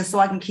official, just so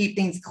I can keep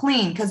things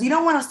clean? Because you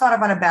don't want to start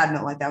off on a bad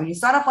note like that. When you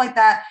start off like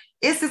that,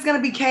 it's just going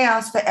to be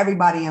chaos for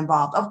everybody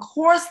involved. Of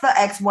course, the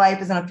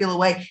ex-wife is going to feel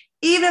away.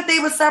 Even if they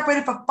were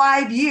separated for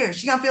 5 years,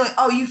 she's going to feel like,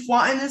 oh, you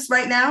flaunting this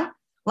right now?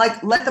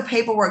 Like, let the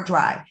paperwork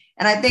dry.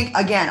 And I think,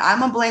 again, I'm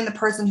going to blame the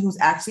person who's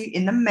actually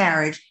in the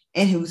marriage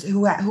and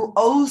who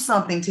owes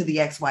something to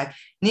the ex-wife.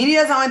 NeNe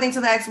doesn't owe anything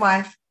to the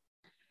ex-wife.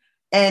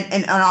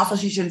 And also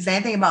she shouldn't say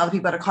anything about other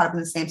people that are caught up in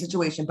the same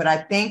situation. But I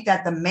think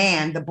that the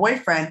man, the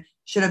boyfriend,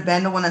 should have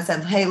been the one that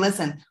said, hey,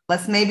 listen,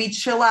 let's maybe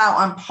chill out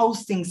on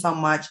posting so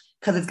much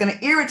because it's going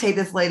to irritate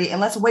this lady.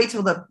 And let's wait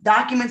till the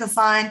documents are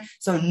signed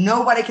so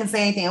nobody can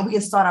say anything and we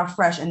can start out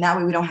fresh. And that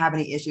way we don't have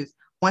any issues.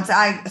 So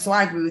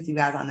I agree with you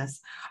guys on this.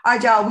 All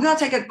right, y'all, we're going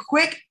to take a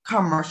quick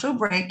commercial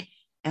break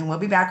and we'll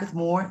be back with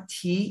more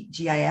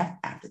TGIF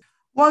after.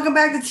 Welcome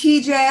back to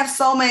TGIF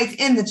Soulmates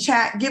in the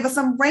chat. Give us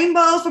some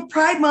rainbows for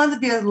Pride Month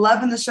if you're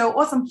loving the show,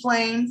 or some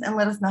flames, and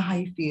let us know how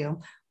you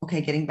feel.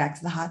 Okay, getting back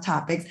to the hot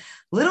topics.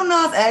 Lil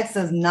Nas X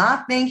does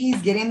not think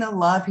he's getting the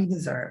love he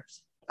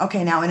deserves.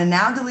 Okay, now in a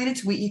now deleted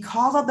tweet, he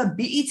calls out the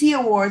BET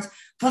Awards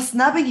for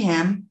snubbing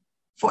him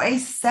for a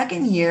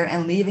second year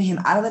and leaving him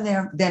out of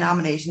their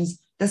nominations,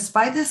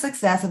 despite the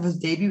success of his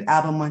debut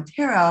album,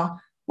 Montero,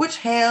 which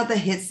hailed the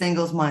hit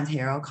singles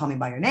Montero, Call Me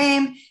By Your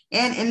Name,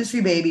 and Industry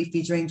Baby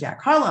featuring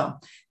Jack Harlow.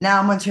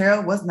 Now,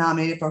 Montero was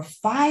nominated for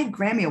 5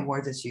 Grammy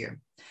Awards this year.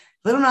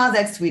 Lil Nas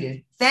X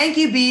tweeted, "Thank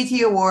you,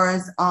 BET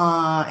Awards,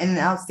 in an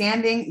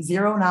outstanding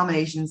 0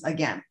 nominations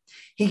again."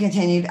 He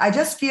continued, "I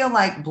just feel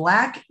like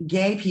Black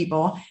gay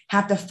people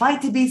have to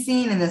fight to be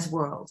seen in this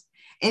world.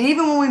 And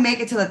even when we make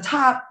it to the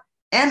top,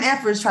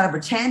 MFers try to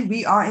pretend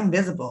we are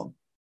invisible."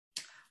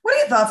 What are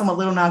your thoughts on what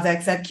Lil Nas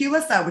X said? Q,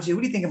 let's start with you.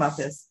 What do you think about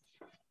this?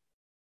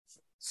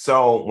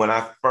 So when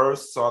I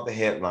first saw the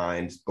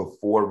headlines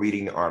before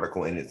reading the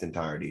article in its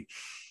entirety,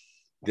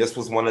 this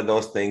was one of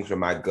those things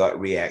where my gut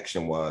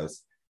reaction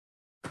was,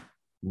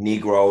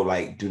 Negro,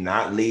 like, do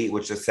not lead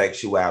with your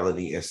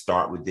sexuality and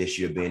start with this.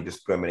 You're being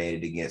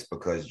discriminated against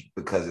because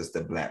it's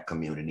the Black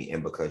community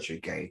and because you're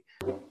gay.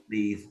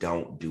 Please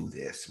don't do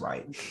this,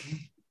 right?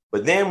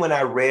 But then when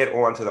I read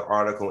on to the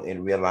article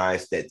and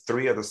realized that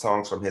 3 of the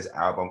songs from his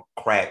album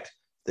cracked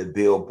the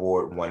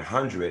Billboard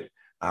 100,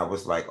 I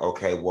was like,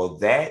 okay, well,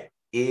 that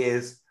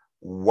is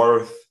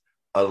worth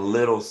a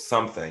little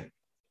something.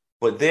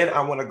 But then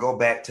I want to go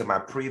back to my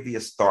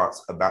previous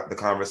thoughts about the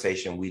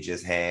conversation we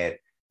just had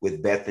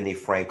with Bethany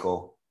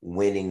Frankel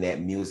winning that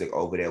music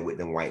over there with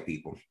them white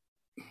people.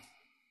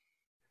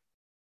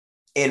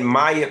 In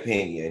my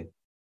opinion,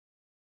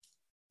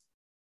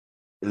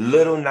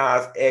 Lil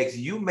Nas X,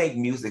 you make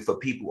music for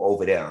people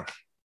over there.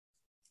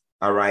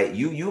 All right.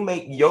 You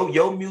make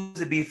your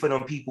music be for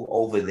them people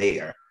over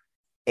there.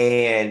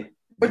 And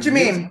what you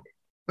mean?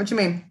 What you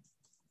mean?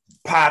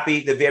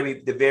 Poppy, the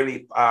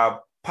very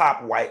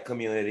pop white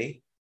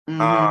community.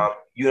 Mm-hmm.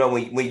 You know,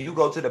 when you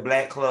go to the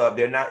Black club,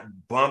 they're not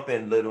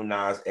bumping Lil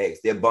Nas X.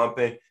 They're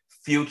bumping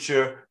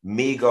Future,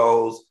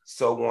 Migos,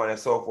 so on and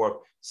so forth.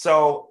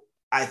 So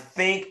I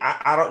think,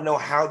 I don't know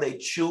how they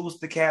choose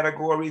the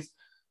categories,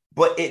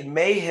 but it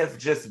may have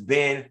just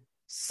been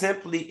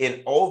simply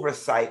an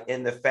oversight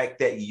in the fact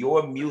that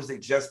your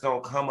music just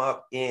don't come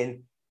up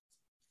in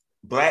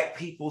Black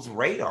people's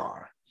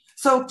radar.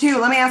 So, Q,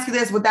 let me ask you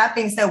this. With that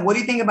being said, what do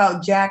you think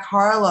about Jack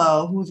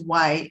Harlow, who's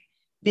white,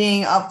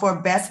 being up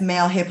for Best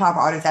Male Hip Hop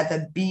Artist at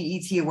the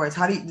BET Awards?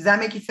 Does that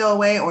make you feel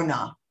away or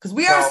not? Because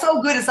we are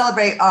so good to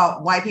celebrate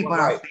white people in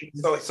our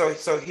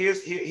space. So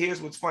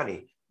here's what's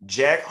funny.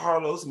 Jack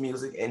Harlow's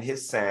music and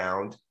his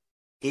sound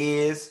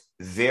is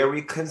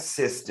very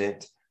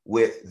consistent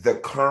with the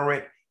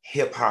current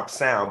hip hop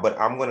sound, but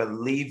I'm going to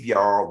leave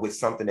y'all with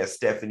something that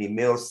Stephanie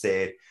Mills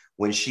said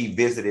when she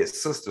visited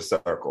Sister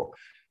Circle.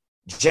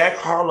 Jack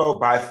Harlow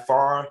by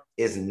far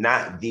is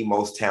not the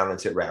most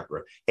talented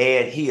rapper,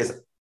 and he is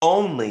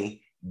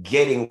only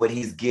getting what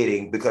he's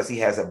getting because he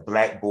has a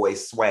Black boy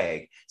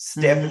swag.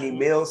 Stephanie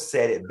Mills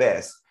said it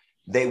best.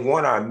 They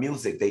want our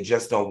music. They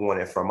just don't want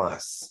it from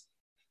us.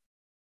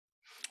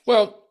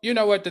 Well, you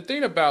know what? The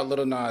thing about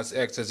Lil Nas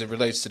X as it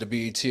relates to the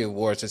BET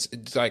Awards is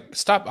it's like,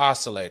 stop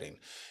oscillating.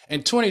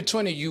 In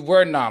 2020, you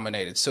were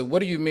nominated. So what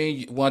do you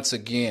mean, once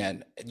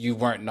again, you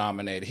weren't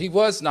nominated? He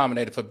was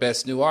nominated for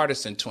Best New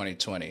Artist in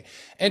 2020.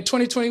 In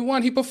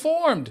 2021, he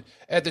performed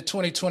at the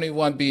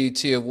 2021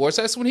 BET Awards.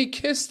 That's when he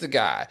kissed the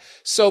guy.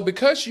 So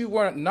because you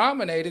weren't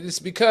nominated, it's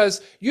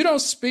because you don't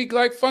speak,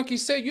 like Funky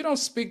said, you don't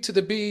speak to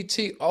the BET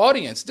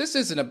audience. This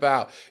isn't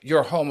about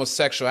your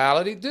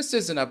homosexuality. This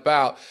isn't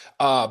about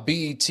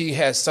BET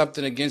has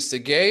something against the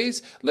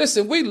gays.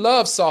 Listen, we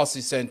love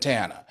Saucy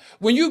Santana.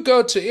 When you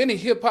go to any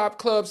hip hop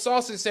club,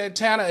 Saucy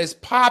Santana is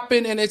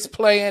popping and it's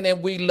playing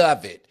and we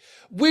love it.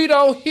 We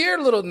don't hear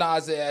Lil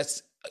Nas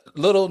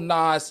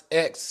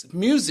X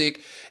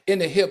music in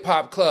the hip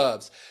hop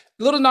clubs.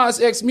 Lil Nas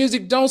X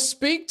music don't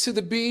speak to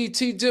the BET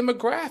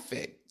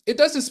demographic. It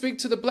doesn't speak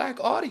to the Black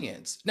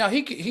audience. Now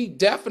he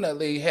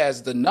definitely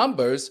has the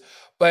numbers,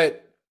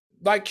 but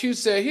like Q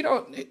said,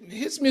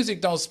 his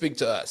music don't speak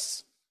to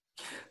us.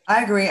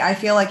 I agree. I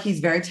feel like he's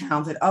very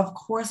talented. Of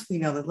course, we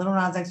know that Lil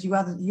Nas X,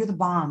 you're the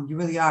bomb. You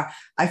really are.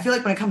 I feel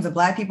like when it comes to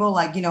Black people,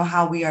 like, you know,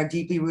 how we are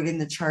deeply rooted in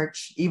the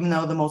church, even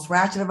though the most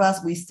ratchet of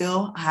us, we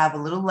still have a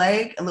little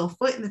leg, a little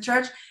foot in the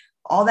church.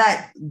 All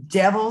that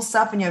devil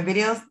stuff in your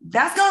videos,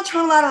 that's going to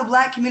turn a lot of the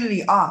Black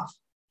community off.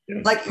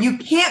 Yeah. Like, you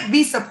can't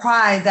be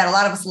surprised that a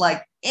lot of us are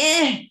like,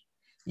 you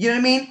know what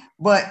I mean?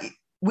 But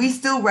we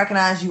still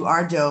recognize you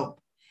are dope.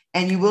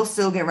 And you will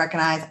still get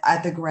recognized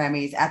at the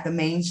Grammys, at the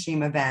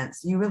mainstream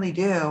events. You really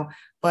do.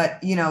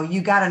 But, you know,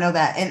 you got to know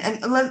that.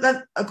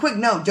 And a quick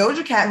note,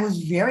 Doja Cat,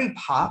 who's very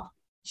pop,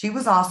 she's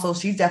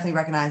definitely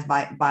recognized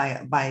by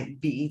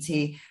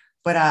BET.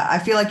 But I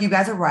feel like you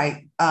guys are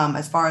right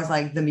as far as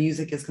like the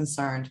music is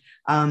concerned.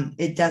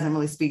 It doesn't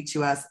really speak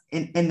to us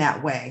in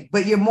that way.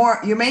 But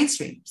you're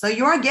mainstream. So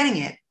you are getting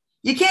it.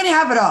 You can't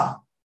have it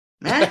all,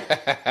 man.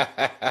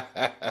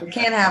 You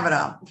can't have it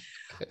all.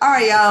 All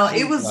right, y'all.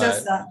 It was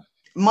just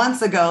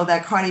months ago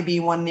that Cardi B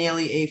won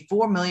nearly a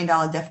 $4 million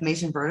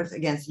defamation verdict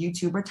against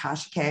YouTuber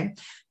Tasha K.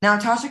 Now,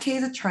 Tasha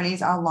K's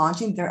attorneys are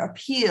launching their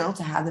appeal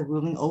to have the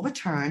ruling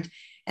overturned,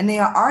 and they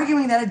are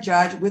arguing that a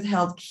judge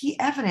withheld key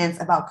evidence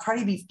about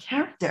Cardi B's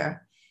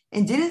character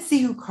and didn't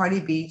see who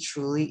Cardi B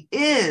truly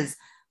is.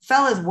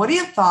 Fellas, what are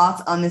your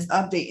thoughts on this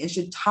update? And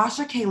should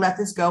Tasha K let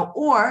this go,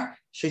 or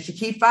should she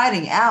keep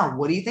fighting? Al,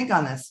 what do you think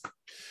on this?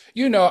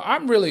 You know,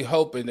 I'm really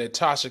hoping that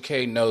Tasha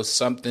K knows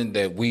something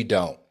that we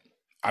don't.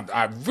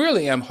 I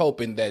really am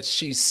hoping that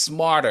she's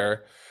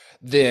smarter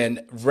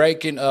than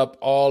raking up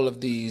all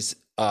of these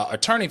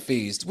attorney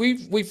fees.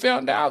 We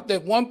found out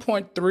that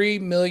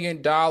 $1.3 million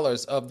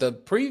of the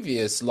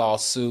previous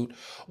lawsuit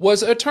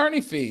was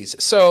attorney fees.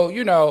 So,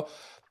 you know,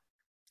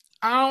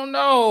 I don't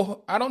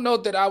know. I don't know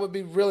that I would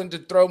be willing to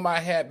throw my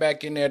hat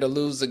back in there to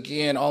lose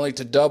again, only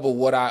to double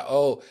what I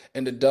owe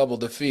and to double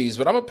the fees.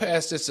 But I'm going to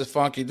pass this to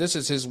Funky. This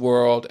is his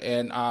world.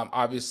 And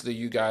obviously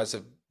you guys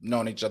have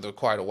known each other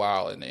quite a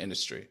while in the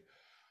industry.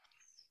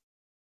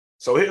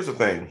 So here's the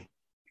thing.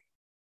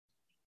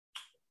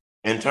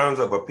 In terms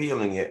of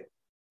appealing it,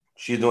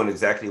 she's doing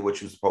exactly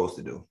what you're supposed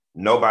to do.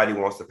 Nobody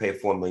wants to pay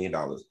 $4 million.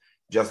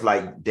 Just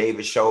like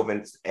David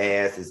Chauvin's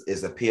ass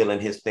is appealing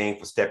his thing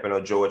for stepping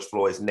on George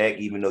Floyd's neck,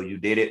 even though you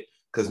did it,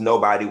 because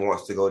nobody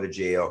wants to go to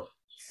jail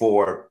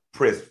for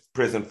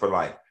prison for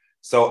life.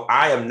 So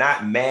I am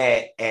not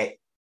mad at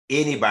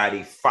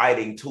anybody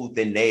fighting tooth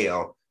and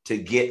nail to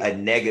get a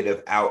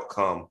negative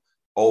outcome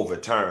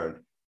overturned.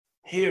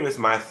 Here is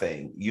my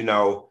thing. You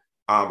know,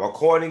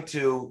 according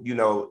to, you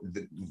know,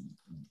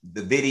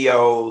 the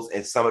videos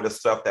and some of the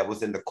stuff that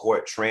was in the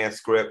court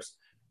transcripts,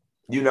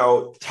 you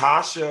know,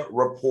 Tasha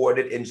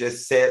reported and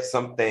just said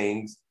some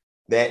things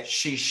that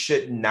she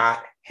should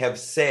not have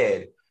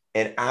said.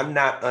 And I'm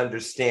not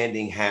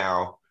understanding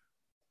how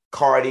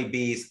Cardi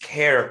B's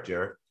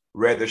character,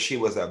 whether she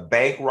was a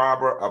bank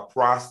robber, a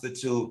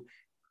prostitute,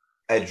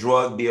 a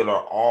drug dealer,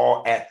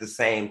 all at the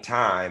same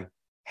time,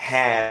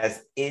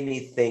 has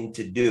anything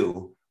to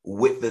do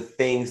with the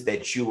things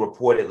that you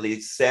reportedly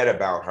said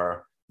about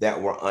her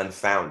that were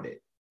unfounded.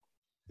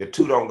 The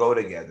two don't go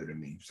together to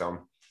me.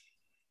 So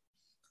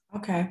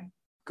okay.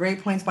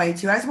 Great points by you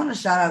too. I just want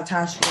to shout out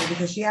Tasha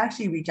because she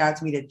actually reached out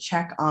to me to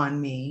check on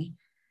me.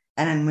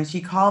 And then when she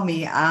called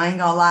me, I ain't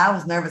gonna lie, I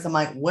was nervous. I'm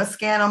like, what's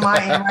scan on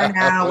my end right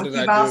now? What's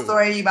the about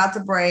story you about to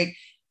break?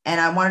 And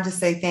I wanted to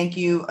say thank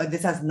you.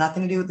 This has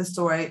nothing to do with the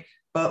story,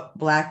 but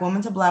Black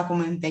woman to Black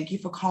woman, thank you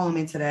for calling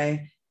me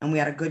today. And we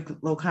had a good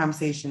little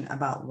conversation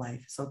about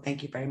life. So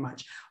thank you very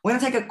much. We're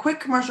gonna take a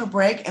quick commercial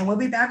break and we'll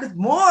be back with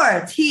more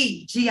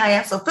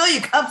TGIF. So fill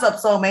your cups up,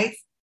 soulmates,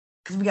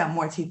 because we got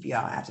more tea for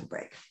y'all after the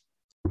break.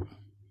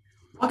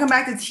 Welcome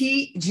back to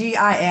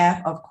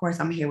TGIF. Of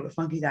course, I'm here with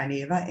Funky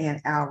Dineva and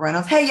Al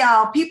Reynolds. Hey,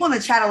 y'all, people in the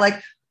chat are like,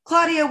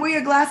 Claudia, where are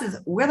your glasses?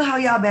 Where the hell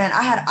y'all been?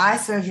 I had eye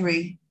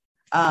surgery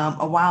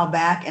a while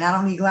back, and I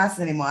don't need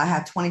glasses anymore. I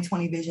have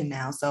 20/20 vision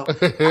now. So I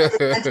just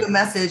sent you a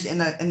message in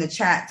the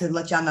chat to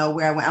let y'all know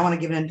where I went. I want to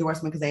give an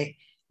endorsement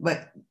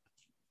but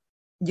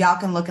y'all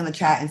can look in the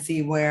chat and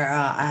see where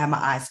I have my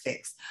eyes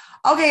fixed.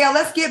 Okay, y'all,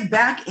 let's get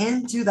back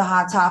into the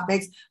hot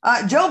topics.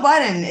 Joe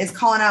Budden is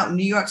calling out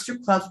New York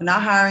strip clubs for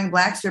not hiring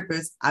Black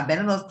strippers. I've been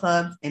in those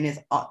clubs, and it's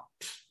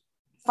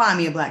find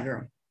me a Black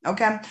girl.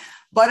 Okay,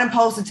 Budden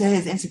posted to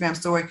his Instagram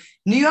story,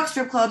 New York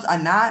strip clubs are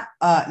not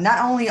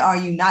only are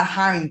you not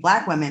hiring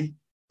Black women,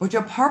 but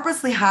you're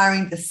purposely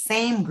hiring the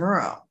same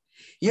girl.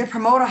 Your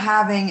promoter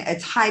having a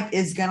type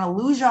is going to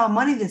lose y'all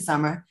money this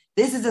summer.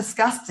 This is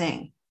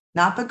disgusting.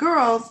 Not the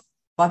girls,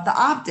 but the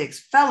optics.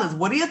 Fellas,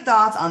 what are your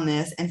thoughts on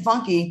this? And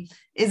Funky,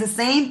 is the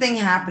same thing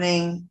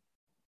happening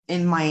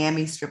in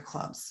Miami strip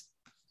clubs?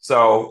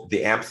 So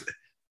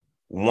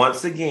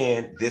once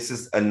again, this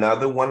is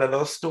another one of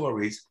those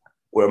stories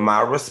where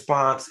my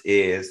response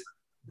is,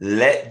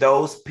 let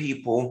those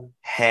people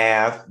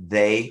have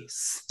they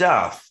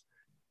stuff.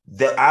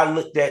 That I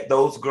looked at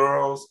those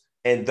girls,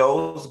 and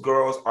those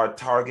girls are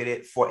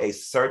targeted for a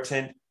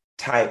certain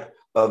type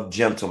of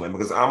gentleman.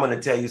 Because I'm going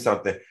to tell you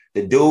something.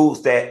 The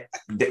dudes that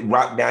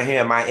rock down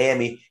here in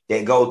Miami,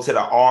 that go to the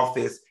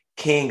office,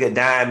 King of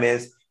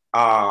Diamonds,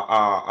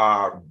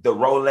 the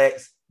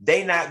Rolex,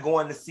 they not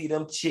going to see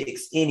them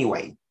chicks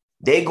anyway.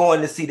 They going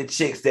to see the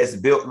chicks that's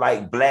built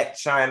like Black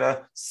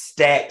China,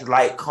 stacked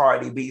like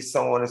Cardi B,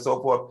 so on and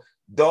so forth.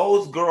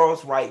 Those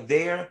girls right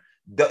there,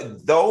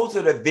 those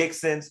are the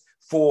vixens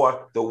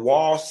for the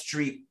Wall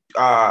Street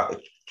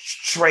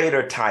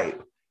trader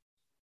type.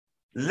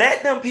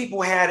 Let them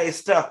people have their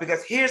stuff,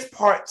 because here's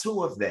part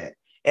two of that.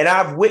 And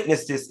I've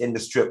witnessed this in the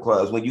strip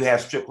clubs. When you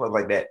have strip clubs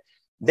like that,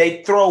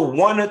 they throw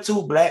one or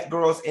two Black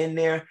girls in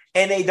there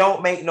and they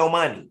don't make no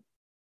money.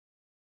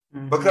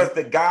 Mm-hmm. Because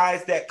the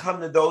guys that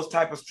come to those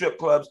type of strip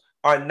clubs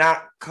are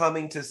not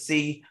coming to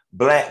see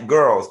Black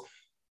girls.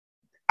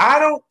 I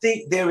don't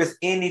think there is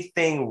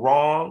anything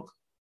wrong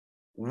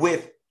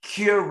with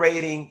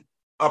curating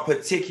a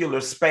particular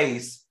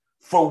space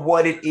for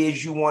what it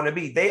is you want to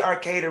be. They are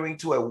catering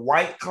to a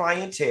white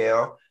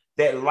clientele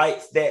that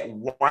likes that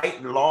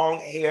white, long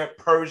hair,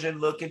 Persian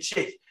looking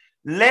chick.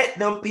 Let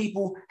them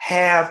people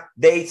have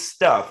their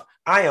stuff.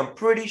 I am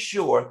pretty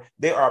sure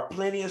there are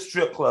plenty of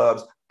strip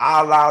clubs,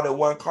 a la the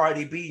one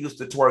Cardi B used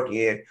to twerk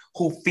in,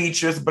 who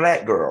features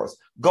Black girls.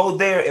 Go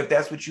there if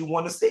that's what you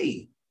want to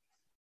see.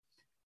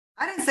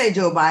 I didn't say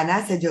Joe Biden.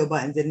 I said Joe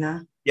Budden, didn't I?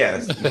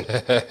 Yes.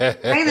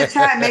 In the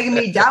chat making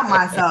me doubt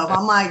myself.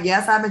 I'm like,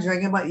 yes, I've been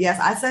drinking, but yes,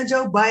 I said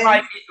Joe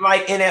Budden.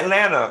 Like in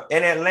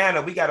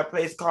Atlanta, we got a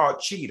place called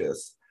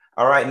Cheetahs.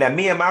 All right. Now,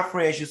 me and my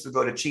friends used to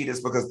go to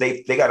Cheetahs because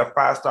they got a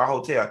 5-star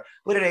hotel,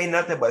 but it ain't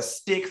nothing but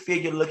stick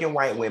figure looking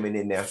white women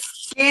in there.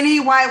 Skinny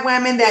white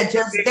women that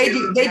just they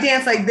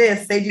dance like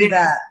this. They do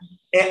that.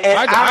 And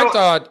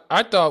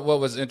I thought what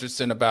was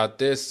interesting about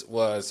this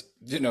was,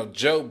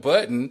 Joe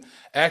Budden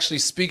actually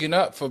speaking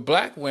up for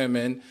Black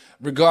women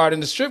regarding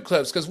the strip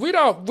clubs, because we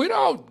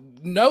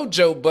don't know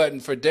Joe Budden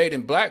for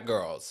dating Black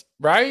girls,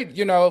 right?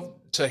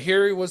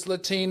 Tahiri was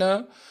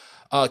Latina,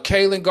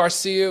 Kaylin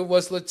Garcia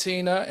was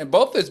Latina, and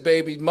both his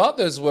baby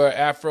mothers were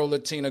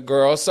Afro-Latina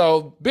girls.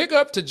 So big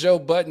up to Joe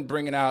Budden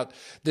bringing out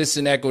this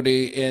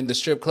inequity in the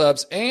strip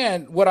clubs.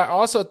 And what I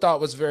also thought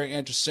was very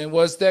interesting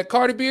was that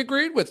Cardi B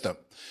agreed with them.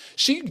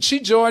 She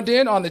joined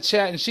in on the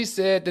chat and she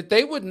said that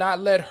they would not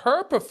let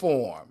her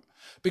perform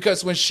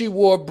because when she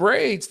wore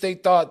braids, they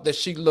thought that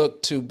she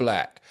looked too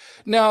Black.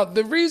 Now,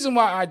 the reason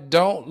why I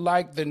don't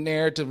like the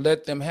narrative,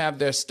 let them have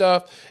their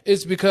stuff,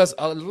 is because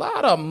a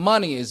lot of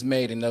money is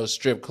made in those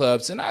strip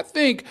clubs. And I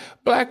think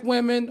Black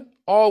women,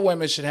 all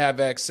women should have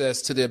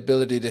access to the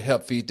ability to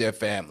help feed their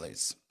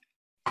families.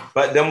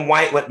 But them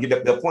white,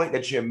 the point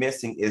that you're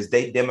missing is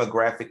their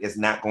demographic is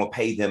not going to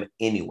pay them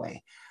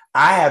anyway.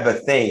 I have a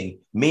thing.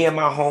 Me and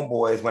my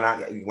homeboys, when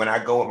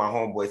I go with my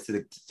homeboys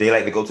they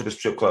like to go to the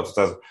strip clubs.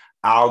 So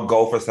I'll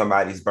go for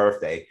somebody's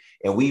birthday,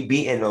 and we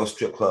be in those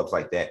strip clubs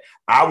like that.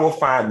 I will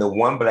find the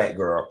one Black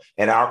girl,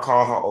 and I'll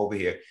call her over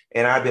here,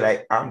 and I'll be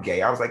like, "I'm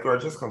gay." I was like, "Girl,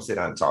 just come sit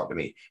down and talk to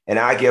me." And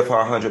I give her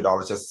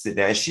 $100 just to sit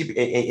down,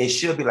 and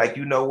she'll be like,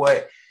 "You know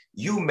what?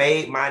 You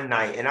made my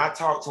night." And I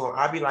talked to her.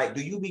 I'd be like,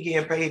 "Do you be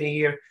getting paid in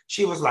here?"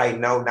 She was like,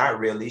 "No, not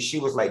really." She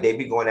was like, "They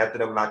be going after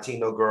them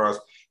Latino girls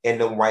and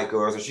them white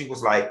girls." And she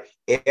was like,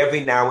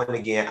 "Every now and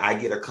again, I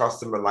get a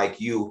customer like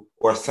you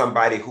or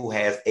somebody who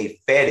has a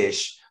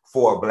fetish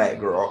for a Black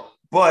girl.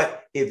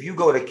 But if you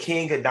go to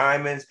King of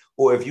Diamonds,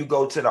 or if you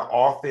go to the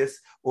office,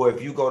 or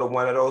if you go to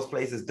one of those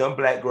places, them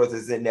Black girls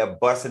is in there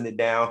busting it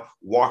down,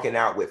 walking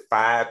out with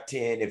 $5,000,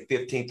 $10,000, and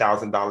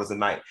 $15,000 a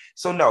night."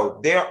 So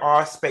no, there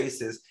are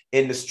spaces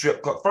in the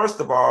strip club. First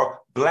of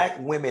all, Black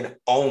women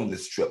own the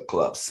strip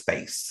club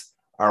space.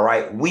 All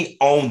right, we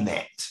own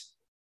that.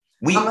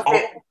 We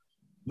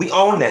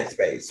own that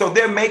space. So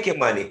they're making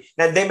money.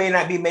 Now, they may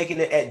not be making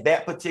it at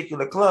that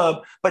particular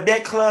club, but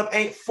that club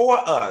ain't for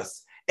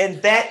us.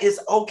 And that is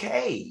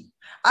okay.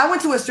 I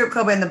went to a strip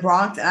club in the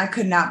Bronx and I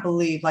could not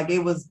believe, like,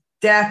 it was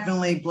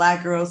definitely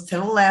Black girls to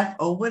the left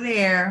over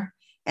there.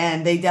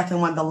 And they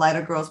definitely want the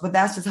lighter girls. But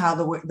that's just how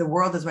the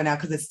world is right now,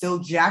 because it's still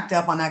jacked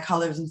up on that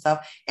colors and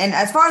stuff. And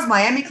as far as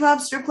Miami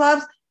clubs, strip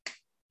clubs,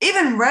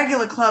 even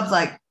regular clubs,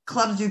 like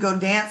clubs you go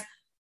dance,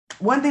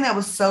 one thing that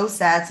was so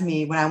sad to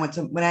me when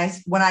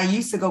I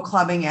used to go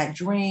clubbing at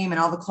Dream and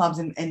all the clubs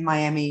in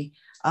Miami,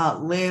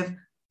 live,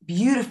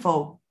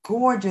 beautiful,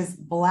 gorgeous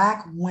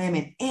Black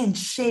women in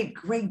shape,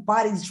 great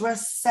bodies,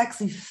 dressed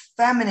sexy,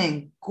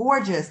 feminine,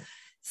 gorgeous,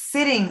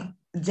 sitting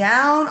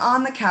down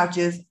on the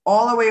couches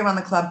all the way around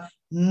the club.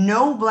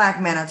 No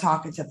Black men are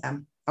talking to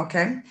them.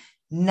 Okay.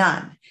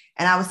 None.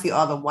 And I would see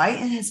all the white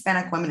and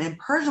Hispanic women and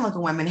Persian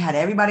looking women had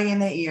everybody in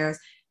their ears.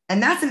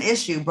 And that's an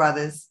issue,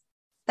 brothers.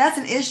 That's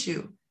an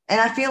issue. And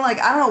I feel like,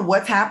 I don't know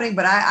what's happening,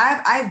 but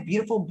I have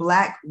beautiful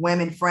Black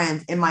women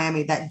friends in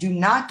Miami that do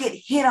not get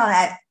hit on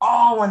at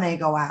all when they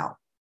go out.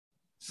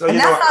 So, and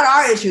that's not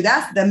our issue.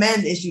 That's the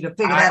men's issue to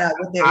figure that out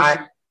with their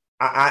issue.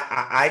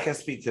 I can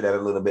speak to that a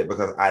little bit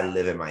because I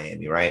live in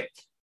Miami, right?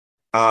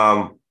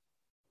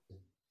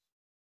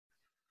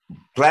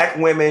 Black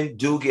women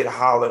do get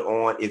hollered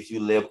on if you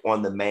live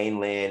on the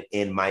mainland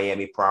in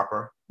Miami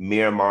proper,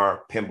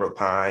 Miramar, Pembroke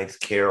Pines,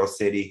 Carroll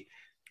City,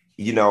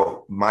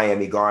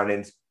 Miami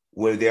Gardens,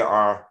 where there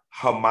are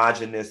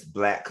homogenous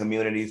Black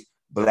communities.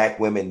 Black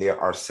women there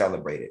are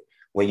celebrated.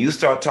 When you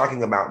start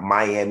talking about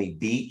Miami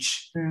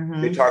Beach,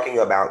 you're talking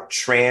about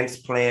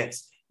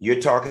transplants. You're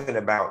talking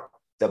about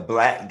the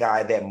Black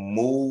guy that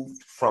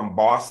moved from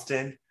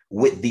Boston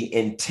with the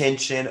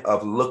intention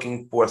of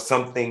looking for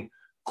something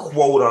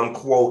quote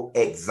unquote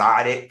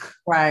exotic.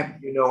 Right.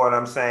 You know what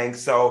I'm saying?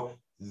 So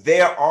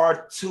there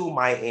are two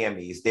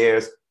Miamis.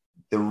 There's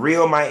the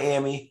real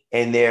Miami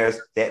and there's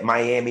that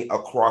Miami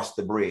across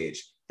the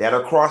bridge. That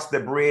across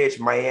the bridge,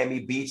 Miami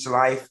Beach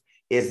life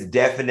is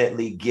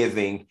definitely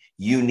giving.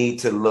 You need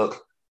to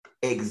look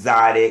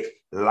exotic,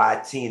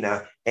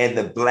 Latina, and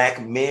the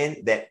Black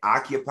men that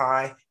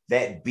occupy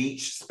that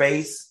beach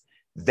space,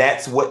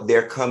 that's what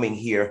they're coming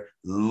here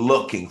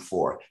looking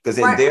for. Because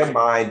in their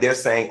mind, they're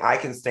saying, I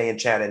can stay in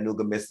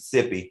Chattanooga,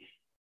 Mississippi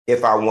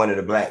if I wanted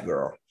a Black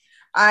girl.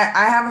 I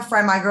have a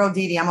friend, my girl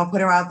Dee Dee. I'm going to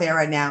put her out there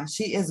right now.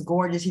 She is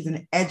gorgeous. She's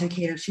an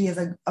educator. She has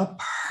a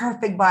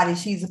perfect body.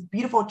 She's a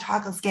beautiful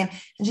chocolate skin.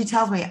 And she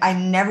tells me, I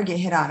never get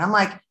hit on. I'm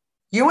like,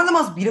 you're one of the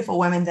most beautiful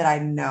women that I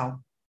know.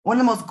 One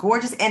of the most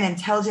gorgeous and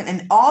intelligent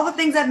and all the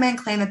things that men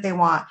claim that they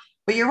want.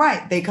 But you're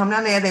right. They come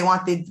down there. They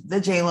want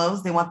the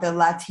J-Los. They want the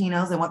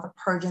Latinos. They want the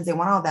Persians. They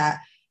want all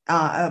that.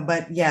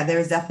 But yeah,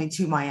 there's definitely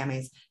two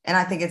Miamis. And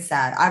I think it's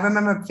sad. I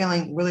remember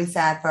feeling really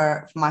sad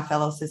for my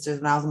fellow sisters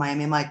when I was in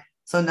Miami. I'm like,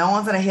 so no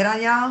one's going to hit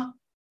on y'all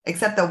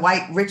except the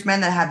white rich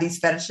men that have these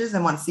fetishes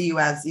and want to see you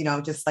as,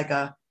 just like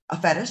a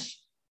fetish.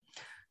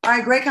 All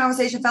right, great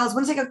conversation, fellas.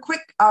 We're going to take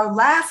our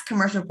last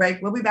commercial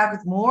break. We'll be back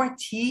with more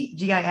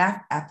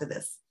TGIF after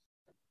this.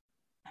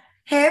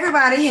 Hey,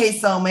 everybody. Hey,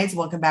 soulmates.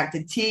 Welcome back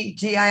to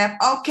TGIF.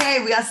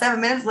 Okay, we got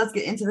 7 minutes. Let's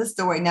get into the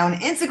story. Now,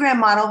 an Instagram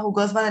model who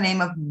goes by the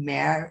name of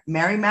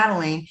Mary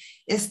Madeline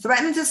is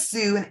threatening to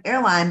sue an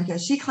airline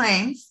because she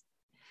claims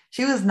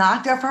she was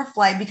knocked off her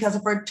flight because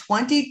of her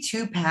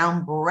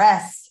 22-pound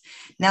breasts.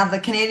 Now, the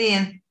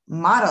Canadian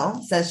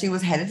model says she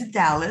was headed to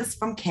Dallas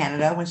from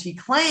Canada when she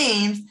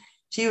claims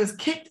she was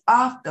kicked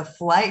off the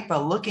flight for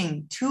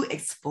looking too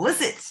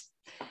explicit.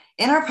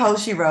 In her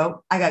post, she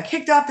wrote, "I got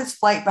kicked off this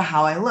flight for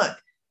how I look.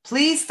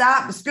 Please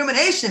stop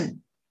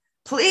discrimination.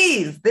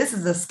 Please, this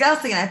is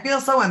disgusting and I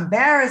feel so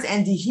embarrassed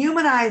and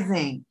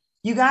dehumanizing.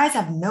 You guys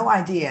have no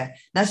idea."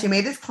 Now, she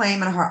made this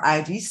claim in her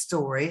IG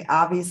story.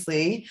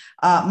 Obviously,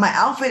 my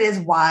outfit is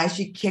why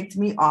she kicked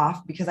me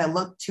off because I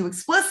look too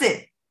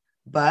explicit.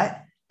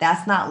 But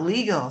that's not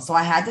legal. So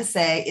I had to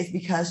say it's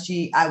because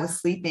I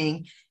was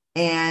sleeping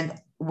and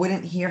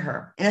wouldn't hear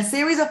her. In a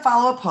series of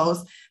follow-up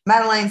posts,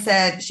 Madeline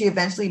said she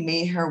eventually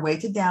made her way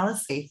to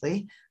Dallas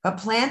safely, but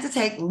planned to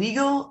take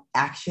legal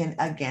action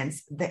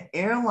against the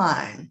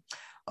airline.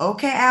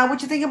 Okay, Al,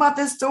 what you think about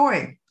this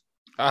story?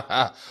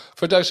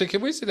 Production,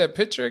 can we see that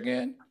picture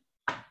again?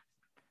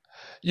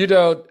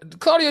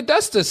 Claudia,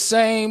 that's the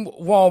same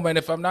woman,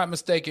 if I'm not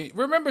mistaken.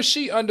 Remember,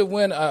 she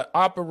underwent an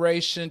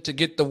operation to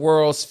get the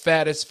world's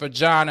fattest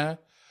vagina.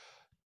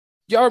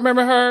 Y'all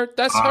remember her?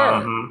 That's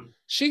her.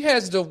 She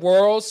has the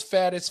world's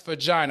fattest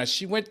vagina.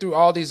 She went through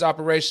all these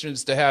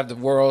operations to have the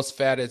world's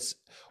fattest.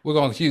 We're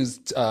going to use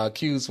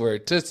Q's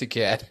word, Tootsie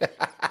Cat.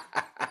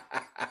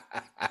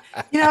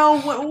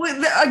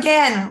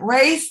 Again,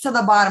 race to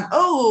the bottom.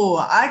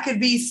 Oh, I could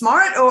be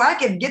smart or I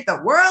could get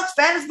the world's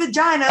fattest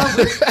vagina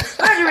with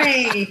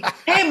surgery.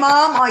 Hey,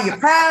 Mom, are you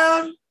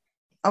proud?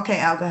 Okay,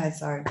 Al, go ahead.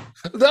 Sorry.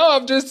 No,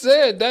 I'm just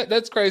saying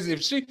that's crazy.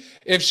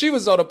 If she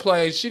was on a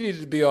plane, she needed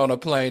to be on a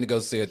plane to go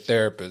see a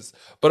therapist.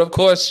 But of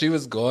course, she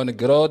was going to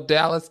good old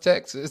Dallas,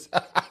 Texas.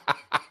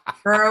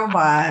 Girl,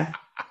 bye.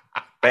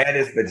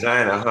 Fattest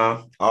vagina,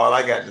 huh? All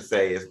I got to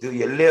say is, do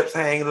your lips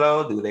hang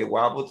low? Do they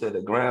wobble to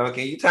the ground?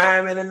 Can you tie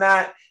them in a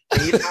knot?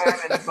 Can you tie them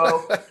in a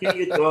bow? Can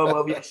you throw them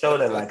over your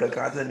shoulder like a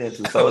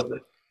continental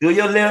soldier? Do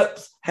your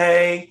lips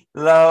hang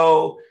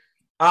low?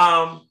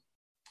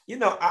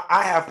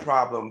 I have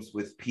problems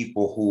with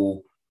people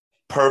who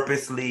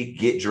purposely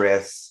get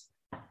dressed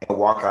and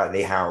walk out of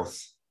their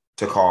house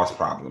to cause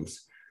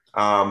problems.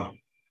 By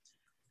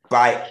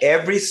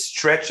every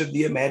stretch of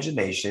the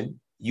imagination,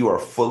 you are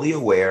fully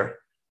aware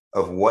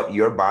of what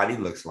your body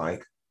looks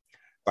like.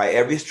 By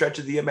every stretch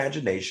of the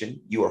imagination,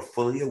 you are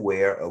fully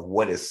aware of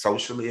what is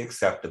socially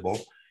acceptable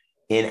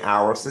in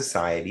our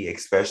society,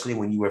 especially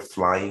when you are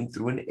flying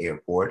through an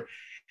airport.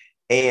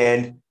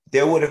 And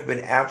there would have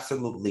been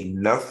absolutely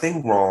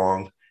nothing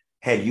wrong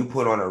had you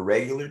put on a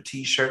regular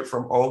t-shirt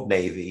from Old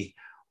Navy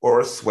or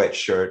a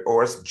sweatshirt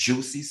or a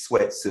juicy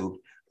sweatsuit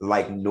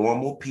like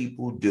normal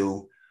people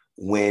do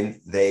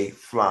when they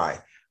fly.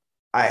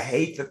 I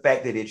hate the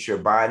fact that it's your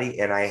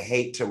body, and I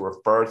hate to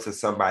refer to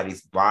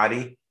somebody's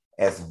body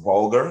as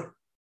vulgar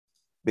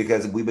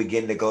because we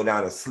begin to go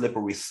down a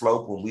slippery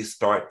slope when we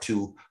start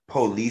to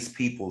police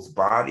people's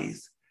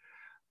bodies.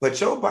 But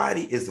your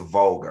body is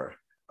vulgar,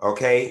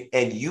 okay?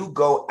 And you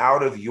go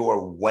out of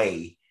your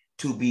way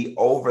to be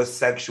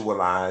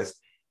over-sexualized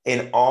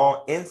in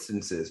all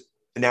instances.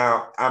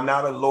 Now, I'm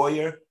not a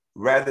lawyer.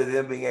 Rather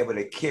than being able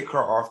to kick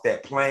her off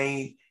that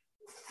plane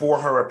for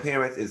her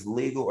appearance is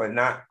legal or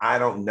not, I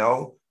don't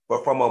know.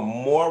 But from a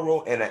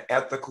moral and an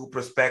ethical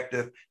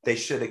perspective, they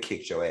should have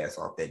kicked your ass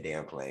off that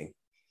damn plane.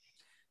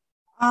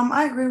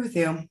 I agree with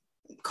you.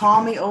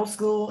 Call me old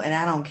school, and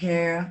I don't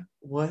care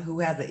who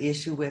has the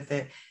issue with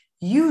it.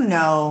 You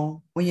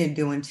know when you're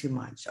doing too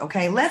much.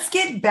 Okay, let's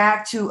get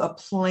back to a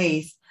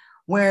place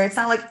where it's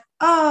not like,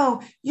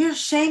 oh, you're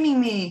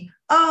shaming me.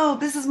 Oh,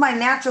 this is my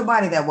natural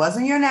body. That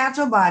wasn't your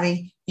natural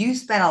body. You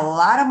spent a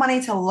lot of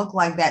money to look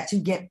like that to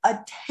get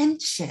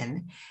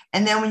attention.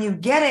 And then when you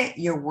get it,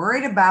 you're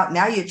worried about,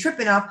 now you're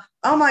tripping up.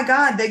 Oh my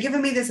God, they're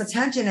giving me this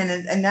attention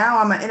and now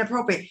I'm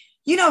inappropriate.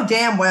 You know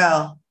damn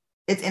well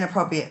it's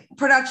inappropriate.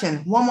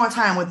 Production, one more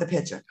time with the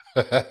picture.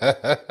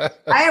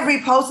 I have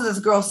reposted this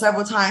girl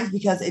several times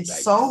because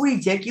it's so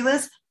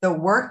ridiculous. The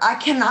work, I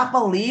cannot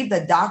believe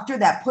the doctor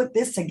that put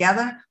this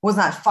together was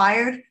not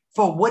fired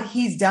for what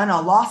he's done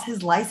or lost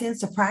his license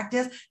to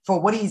practice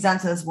for what he's done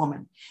to this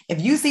woman. If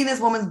you see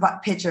this woman's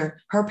picture,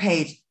 her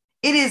page,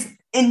 it is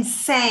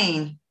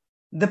insane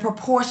the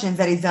proportions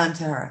that he's done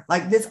to her,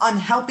 like this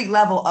unhealthy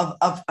level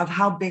of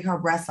how big her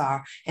breasts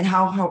are and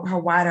how her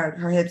wide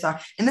her hips are.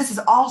 And this is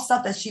all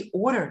stuff that she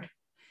ordered.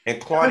 And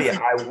Claudia,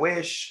 I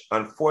wish,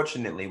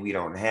 unfortunately, we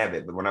don't have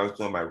it, but when I was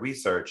doing my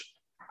research,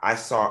 I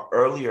saw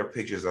earlier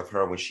pictures of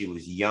her when she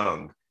was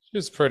young She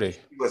was pretty.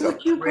 She was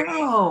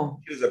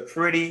a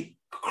pretty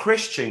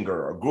Christian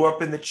girl. Grew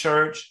up in the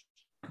church,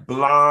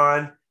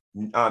 blonde,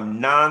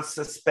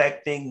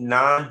 non-suspecting,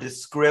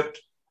 nondescript,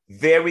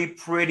 very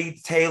pretty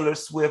Taylor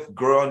Swift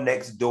girl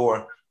next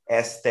door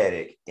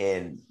aesthetic,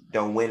 and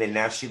don't win it.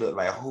 Now she looked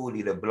like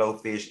Hootie the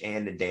Blowfish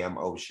and the damn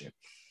ocean.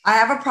 I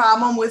have a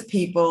problem with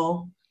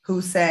people who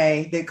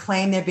say they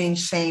claim they're being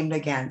shamed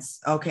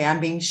against. Okay, I'm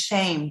being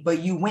shamed, but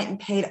you went and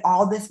paid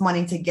all this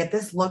money to get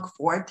this look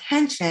for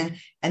attention.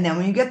 And then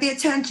when you get the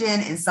attention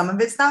and some of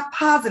it's not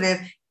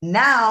positive,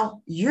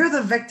 now you're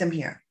the victim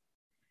here.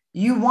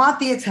 You want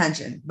the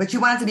attention, but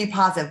you want it to be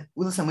positive.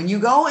 Listen, when you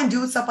go and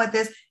do stuff like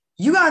this,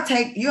 you have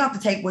to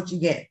take what you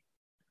get.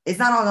 It's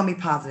not all gonna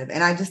be positive.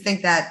 And I just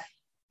think that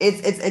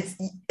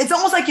it's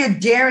almost like you're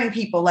daring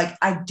people. Like,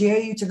 I dare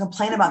you to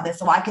complain about this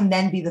so I can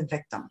then be the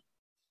victim.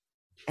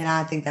 And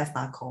I think that's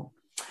not cool.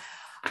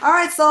 All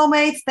right,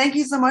 soulmates, thank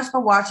you so much for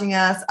watching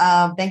us.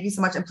 Thank you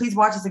so much. And please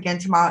watch us again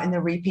tomorrow in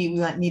the repeat.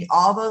 We need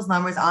all those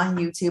numbers on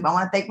YouTube. I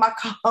want to thank my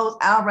co-hosts,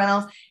 Al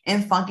Reynolds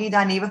and Funky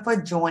Dineva, for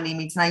joining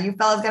me tonight. You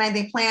fellas got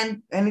anything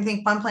planned?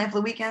 Anything fun planned for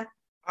the weekend?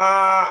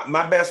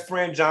 My best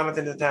friend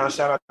Jonathan is in town.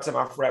 Shout out to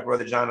my frat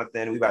brother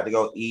Jonathan. We about to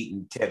go eat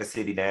and tear the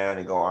city down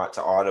and go out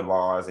to all the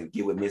bars and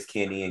get with Miss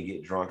Kenny and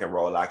get drunk and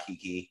roll like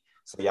Kiki.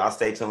 So y'all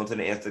stay tuned to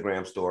the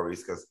Instagram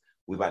stories because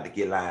we about to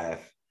get live.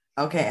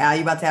 Okay, Al,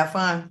 you about to have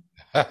fun?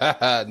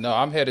 No,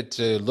 I'm headed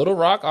to Little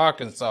Rock,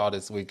 Arkansas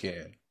this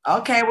weekend.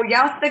 Okay, well,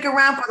 y'all stick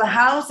around for the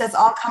house. That's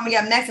all coming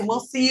up next, and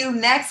we'll see you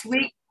next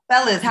week.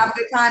 Fellas, have a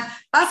good time.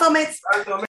 Bye, soulmates.